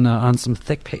on some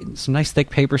nice thick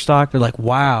paper stock, they're like,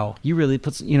 wow, you really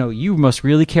you must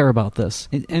really care about this.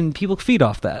 And people feed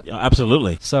off that. Yeah,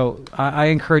 absolutely. So I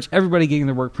encourage everybody getting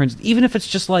their work printed, even if it's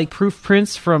just like proof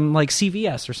prints from like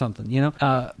CVS or something.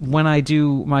 When I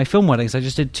do my film weddings, I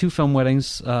just did 2 film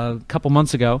weddings a couple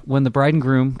months ago. When the bride and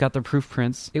groom got their proof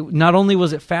prints, not only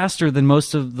was it faster than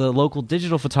most of the local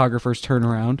digital photographers'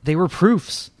 turnaround, they were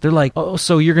proofs. They're like, oh,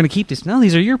 so you're going to keep these? No,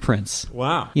 these are your prints.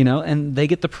 Wow. And they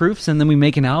get the proofs, and then we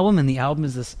make an album, and the album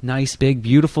is this nice, big,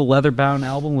 beautiful leather-bound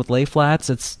album with lay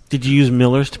flats. Did you use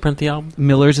Miller's to print the album?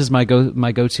 Miller's is my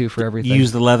go-to for everything. You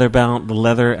use the leather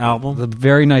album? The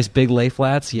very nice big lay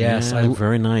flats, yes. Yeah,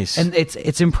 very nice. And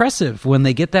it's impressive. When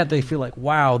they get that, they feel like,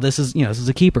 wow, this is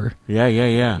a keeper. Yeah.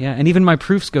 Yeah, and even my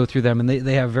proofs go through them, and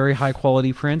they have very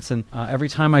high-quality prints, and every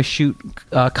time I shoot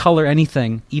color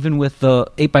anything, even with the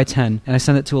 8x10, and I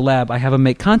send it to a lab, I have them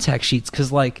make contact sheets,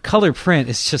 because like, color print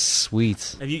is just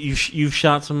sweet. Have you've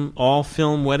shot some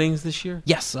all-film weddings this year?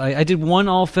 Yes, I did one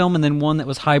all-film and then one that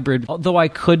was hybrid. Although I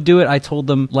could do it, I told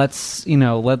them, let's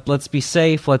be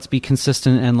safe, let's be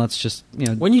consistent, and let's just,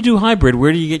 When you do hybrid,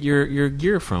 where do you get your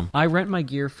gear from? I rent my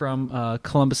gear from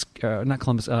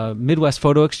Midwest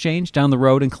Photo Exchange down the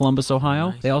road in Columbus,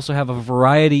 Ohio. Nice. They also have a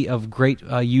variety of great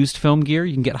used film gear.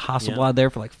 You can get Hasselblad there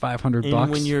for like $500.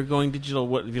 And when you're going digital,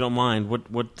 what if you don't mind? What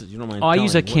you don't mind? Oh, I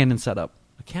use a Canon setup.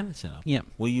 A Canon setup. Yeah.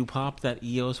 Will you pop that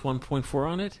EOS 1.4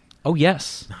 on it? Oh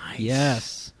yes. Nice.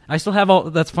 Yes. I still have all.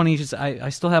 That's funny. I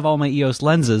still have all my EOS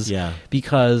lenses. Yeah.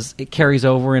 Because it carries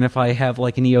over, and if I have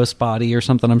like an EOS body or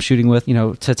something I'm shooting with,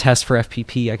 to test for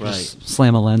FPP, I can just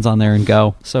slam a lens on there and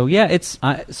go. So yeah,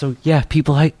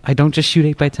 people. I don't just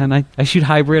shoot 8x10. I shoot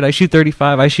hybrid. I shoot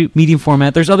 35. I shoot medium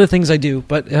format. There's other things I do,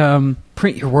 but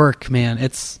print your work, man.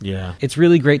 It's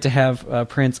really great to have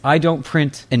prints. I don't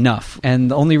print enough,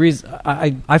 and the only reason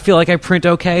I feel like I print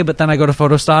okay, but then I go to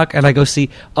Photostock and I go see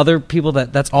other people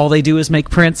that's all they do is make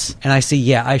prints, and I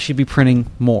see, I should be printing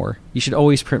more. You should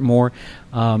always print more.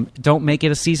 Don't make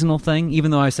it a seasonal thing, even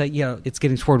though I say, it's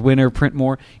getting toward winter, print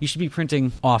more. You should be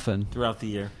printing often. Throughout the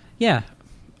year. Yeah.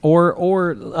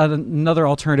 Or another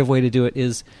alternative way to do it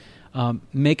is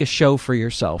make a show for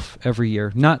yourself every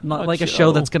year. Not like a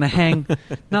show that's going to hang.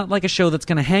 Not like a show that's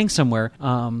going to hang somewhere.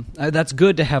 That's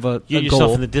good to have a Get goal.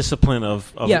 yourself in the discipline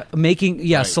of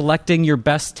selecting your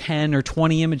best 10 or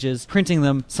 20 images, printing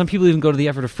them. Some people even go to the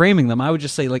effort of framing them. I would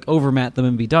just say like overmat them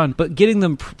and be done. But getting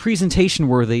them presentation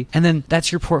worthy, and then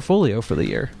that's your portfolio for the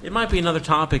year. It might be another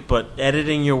topic, but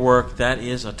editing your work, that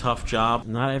is a tough job.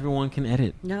 Not everyone can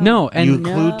edit. No, and you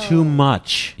include too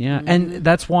much. Yeah, and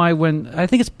that's why when I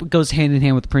think it goes hand in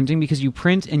hand with printing, because you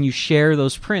print and you share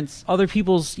those prints. Other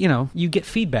people's, you get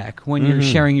feedback when you're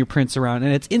sharing your prints around,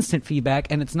 and it's instant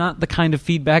feedback, and it's not the kind of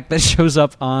feedback that shows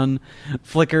up on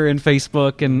Flickr and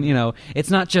Facebook, and it's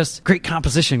not just great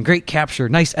composition, great capture,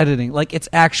 nice editing. Like, it's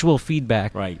actual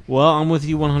feedback. Right. Well, I'm with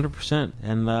you 100%.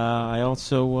 And I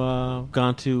also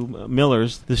gone to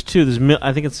Miller's. There's two.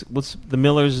 I think it's the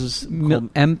Miller's is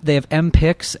they have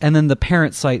MPix, and then the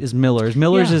parent site is Miller's.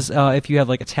 Miller's is if you have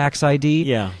like a tax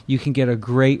ID, you can get a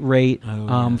great rate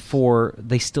for.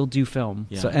 They still do film.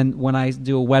 Yeah. So, and when I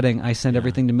do a wedding, I send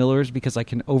everything to Miller's because I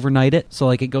can overnight it. So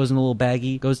like it goes in a little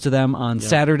baggie, goes to them on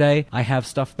Saturday. I have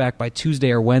stuff back by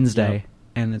Tuesday or Wednesday,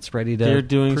 and it's ready to. They're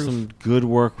doing proof. some good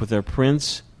work with their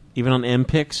prints, even on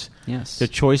MPix. Yes. The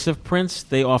choice of prints,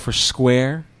 they offer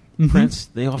square prints.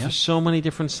 They offer so many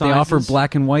different sizes. They offer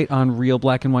black and white on real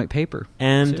black and white paper.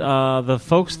 And the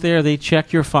folks there, they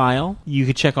check your file. You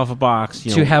could check off a box.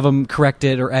 To have them correct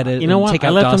it or edit. You know what? Take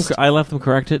out dust. I let them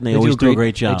correct it, and they always do a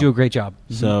great job. They do a great job.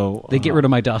 So they get rid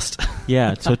of my dust.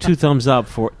 Yeah, so 2 thumbs up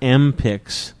for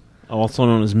MPix, also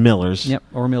known as Miller's. Yep,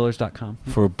 or Millers.com.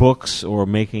 For books or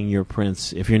making your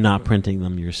prints if you're not printing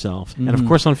them yourself. And, of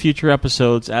course, on future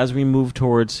episodes, as we move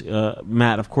towards,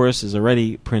 Matt, of course, is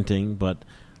already printing, but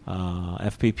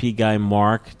FPP guy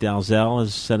Mark Dalzell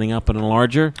is setting up an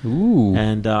enlarger. Ooh.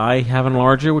 And I have an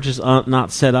enlarger, which is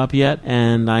not set up yet,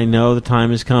 and I know the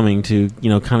time is coming to,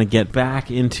 kind of get back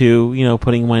into,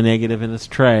 putting my negative in its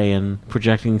tray and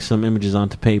projecting some images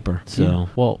onto paper. So, yeah.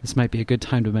 Well, this might be a good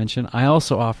time to mention. I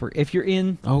also offer, if you're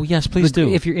in... Oh, yes, please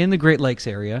do. If you're in the Great Lakes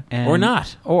area... or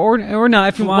not. Or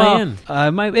not. If you fly in.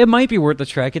 It might be worth the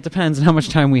trek. It depends on how much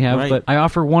time we have. Right. But I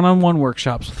offer one-on-one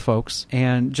workshops with folks,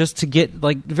 and just to get,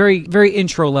 like, very, very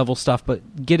intro-level stuff,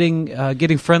 but getting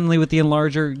friendly with the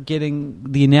enlarger,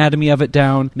 getting the anatomy of it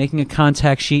down, making a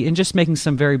contact sheet, and just making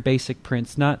some very basic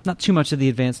prints. Not too much of the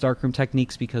advanced darkroom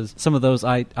techniques, because some of those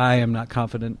I am not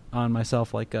confident on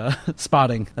myself, like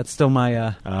spotting. That's still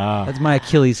my that's my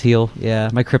Achilles heel. Yeah,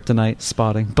 my kryptonite,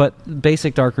 spotting. But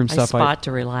basic darkroom stuff. I spot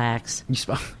to relax. You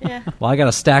spot? Yeah. Well, I got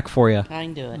a stack for you. I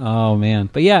can do it. Oh, man.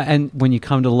 But yeah, and when you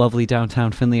come to lovely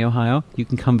downtown Findlay, Ohio, you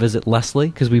can come visit Leslie,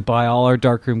 because we buy all our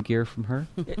darkroom gear from her.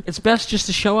 It's best just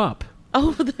to show up.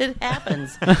 Oh, that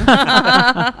happens.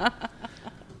 But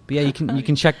yeah, you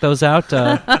can check those out.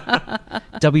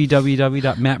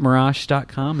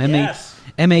 www.mattmarash.com. Yes.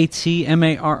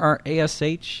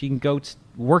 MATMARRASH. You can go to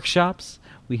workshops.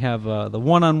 We have the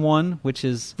one-on-one, which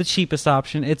is the cheapest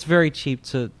option. It's very cheap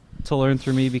to learn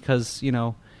through me because,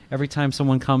 every time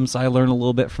someone comes, I learn a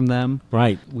little bit from them.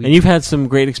 Right. And you've had some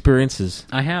great experiences.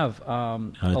 I have. A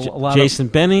lot Jason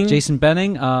Benning.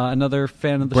 Another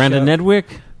fan of the Brandon show.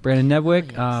 Brandon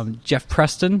Nedwick, Jeff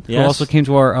Preston, yes. who also came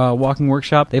to our walking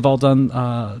workshop. They've all done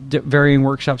varying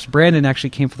workshops. Brandon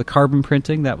actually came for the carbon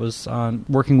printing. That was on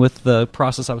working with the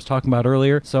process I was talking about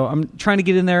earlier. So I'm trying to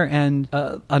get in there, and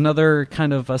another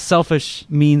kind of a selfish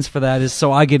means for that is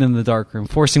so I get in the darkroom,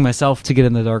 forcing myself to get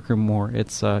in the darkroom more.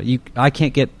 It's I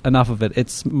can't get enough of it.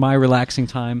 It's my relaxing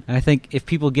time, and I think if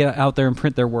people get out there and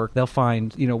print their work, they'll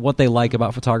find what they like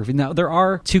about photography. Now there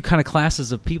are two kind of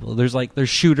classes of people. There's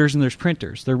shooters and there's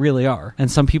printers. There really are.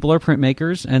 And some people are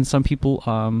printmakers, and some people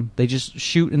they just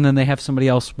shoot and then they have somebody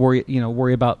else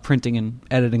worry about printing and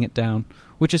editing it down,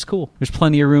 which is cool. There's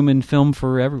plenty of room in film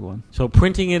for everyone. So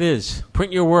printing it is.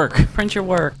 Print your work. Print your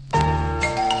work.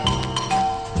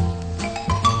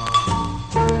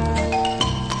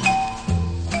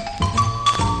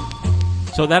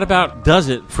 So that about does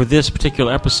it for this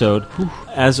particular episode.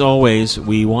 As always,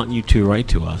 we want you to write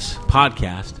to us.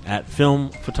 Podcast at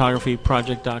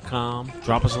filmphotographyproject.com.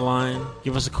 Drop us a line.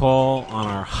 Give us a call on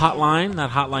our hotline.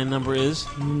 That hotline number is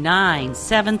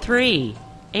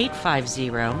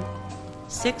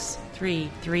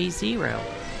 973-850-6330.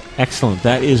 Excellent.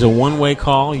 That is a one-way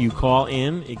call. You call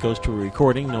in. It goes to a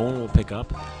recording. No one will pick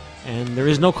up. And there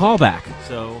is no callback.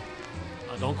 So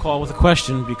don't call with a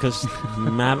question because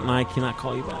Matt and I cannot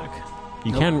call you back.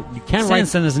 You can write.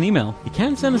 Send us an email. You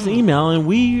can send us an email, and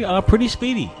we are pretty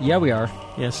speedy. Yeah, we are.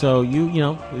 Yeah, so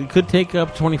it could take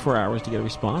up 24 hours to get a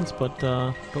response, but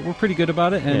we're pretty good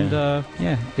about it. And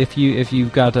if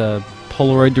you've got a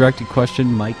Polaroid directed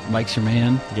question, Mike's your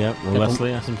man. Yep, or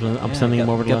Leslie. I'm sending him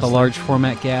over to Get Leslie. the large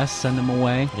format gas, send them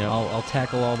away. Yep. I'll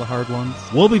tackle all the hard ones.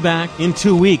 We'll be back in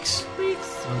 2 weeks.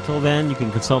 Until then, you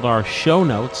can consult our show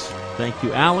notes. Thank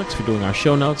you, Alex, for doing our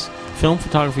show notes.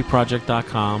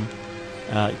 FilmPhotographyProject.com.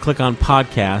 Click on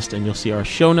podcast, and you'll see our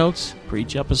show notes for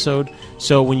each episode.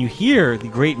 So when you hear the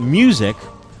great music,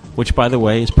 which, by the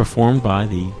way, is performed by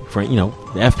the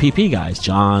FPP guys,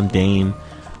 John, Dane,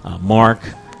 Mark,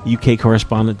 UK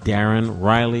correspondent Darren,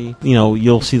 Riley,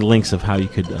 you'll see the links of how you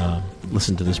could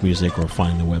listen to this music or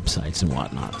find the websites and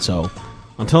whatnot. So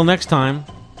until next time,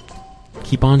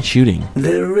 keep on shooting.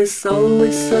 There is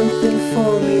always something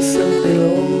for me, something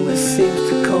always seems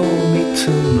to call me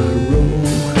to my room.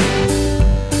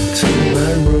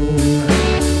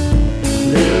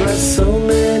 There are so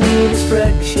many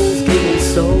distractions, giving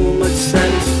so much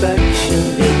satisfaction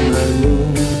in my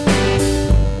room.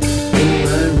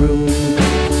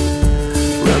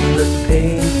 From the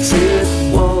painted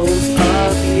walls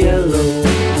of yellow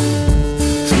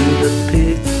to the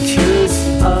pictures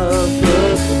of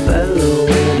a fellow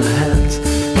in a hat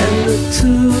and the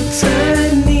two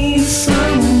tiny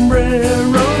sombreros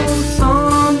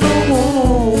on the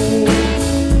wall.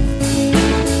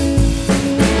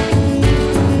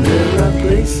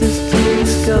 Places to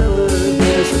discover.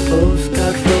 There's a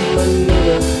postcard from my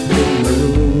mother in my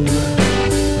room.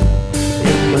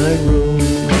 In my room.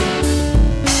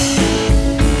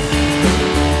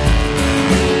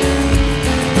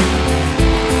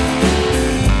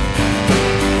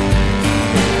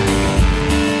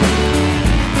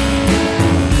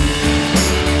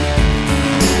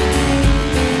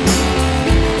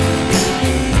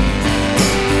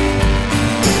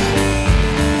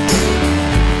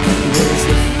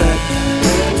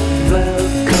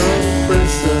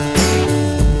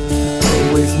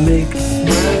 Makes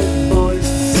my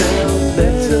voice sound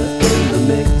better in the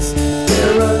mix.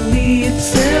 There are leads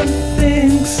and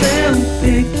things and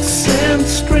picks and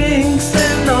strings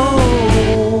and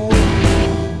all.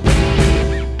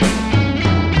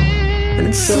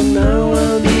 And so now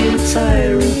I'll be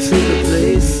retiring to the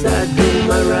place I do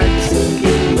my writing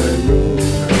in my room.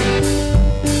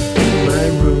 In my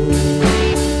room.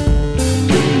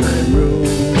 In my room.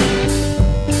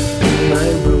 In my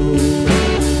room.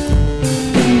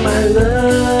 My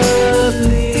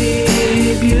lovely,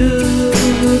 beautiful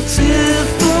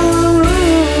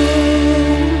room.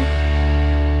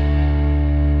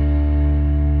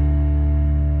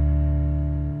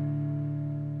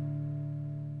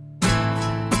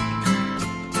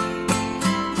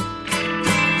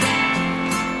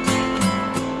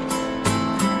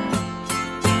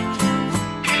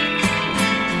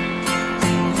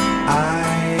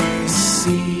 I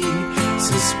see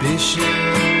suspicion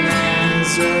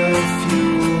as a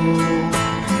fuel.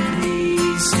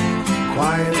 Please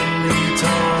quietly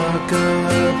talk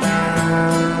about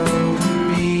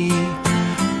me.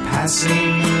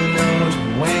 Passing the note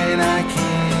when I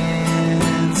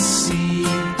can't see.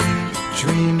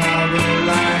 Dream of a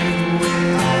life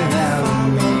without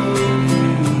me.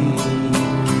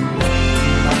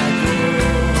 My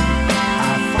girl,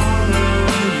 I follow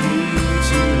you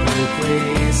to the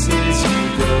places you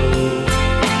go.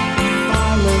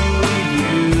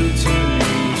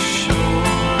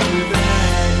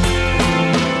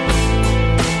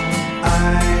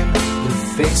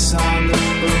 Face on the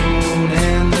moon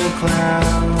and the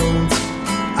clouds.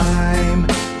 I'm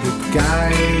the guy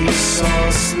you saw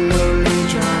slow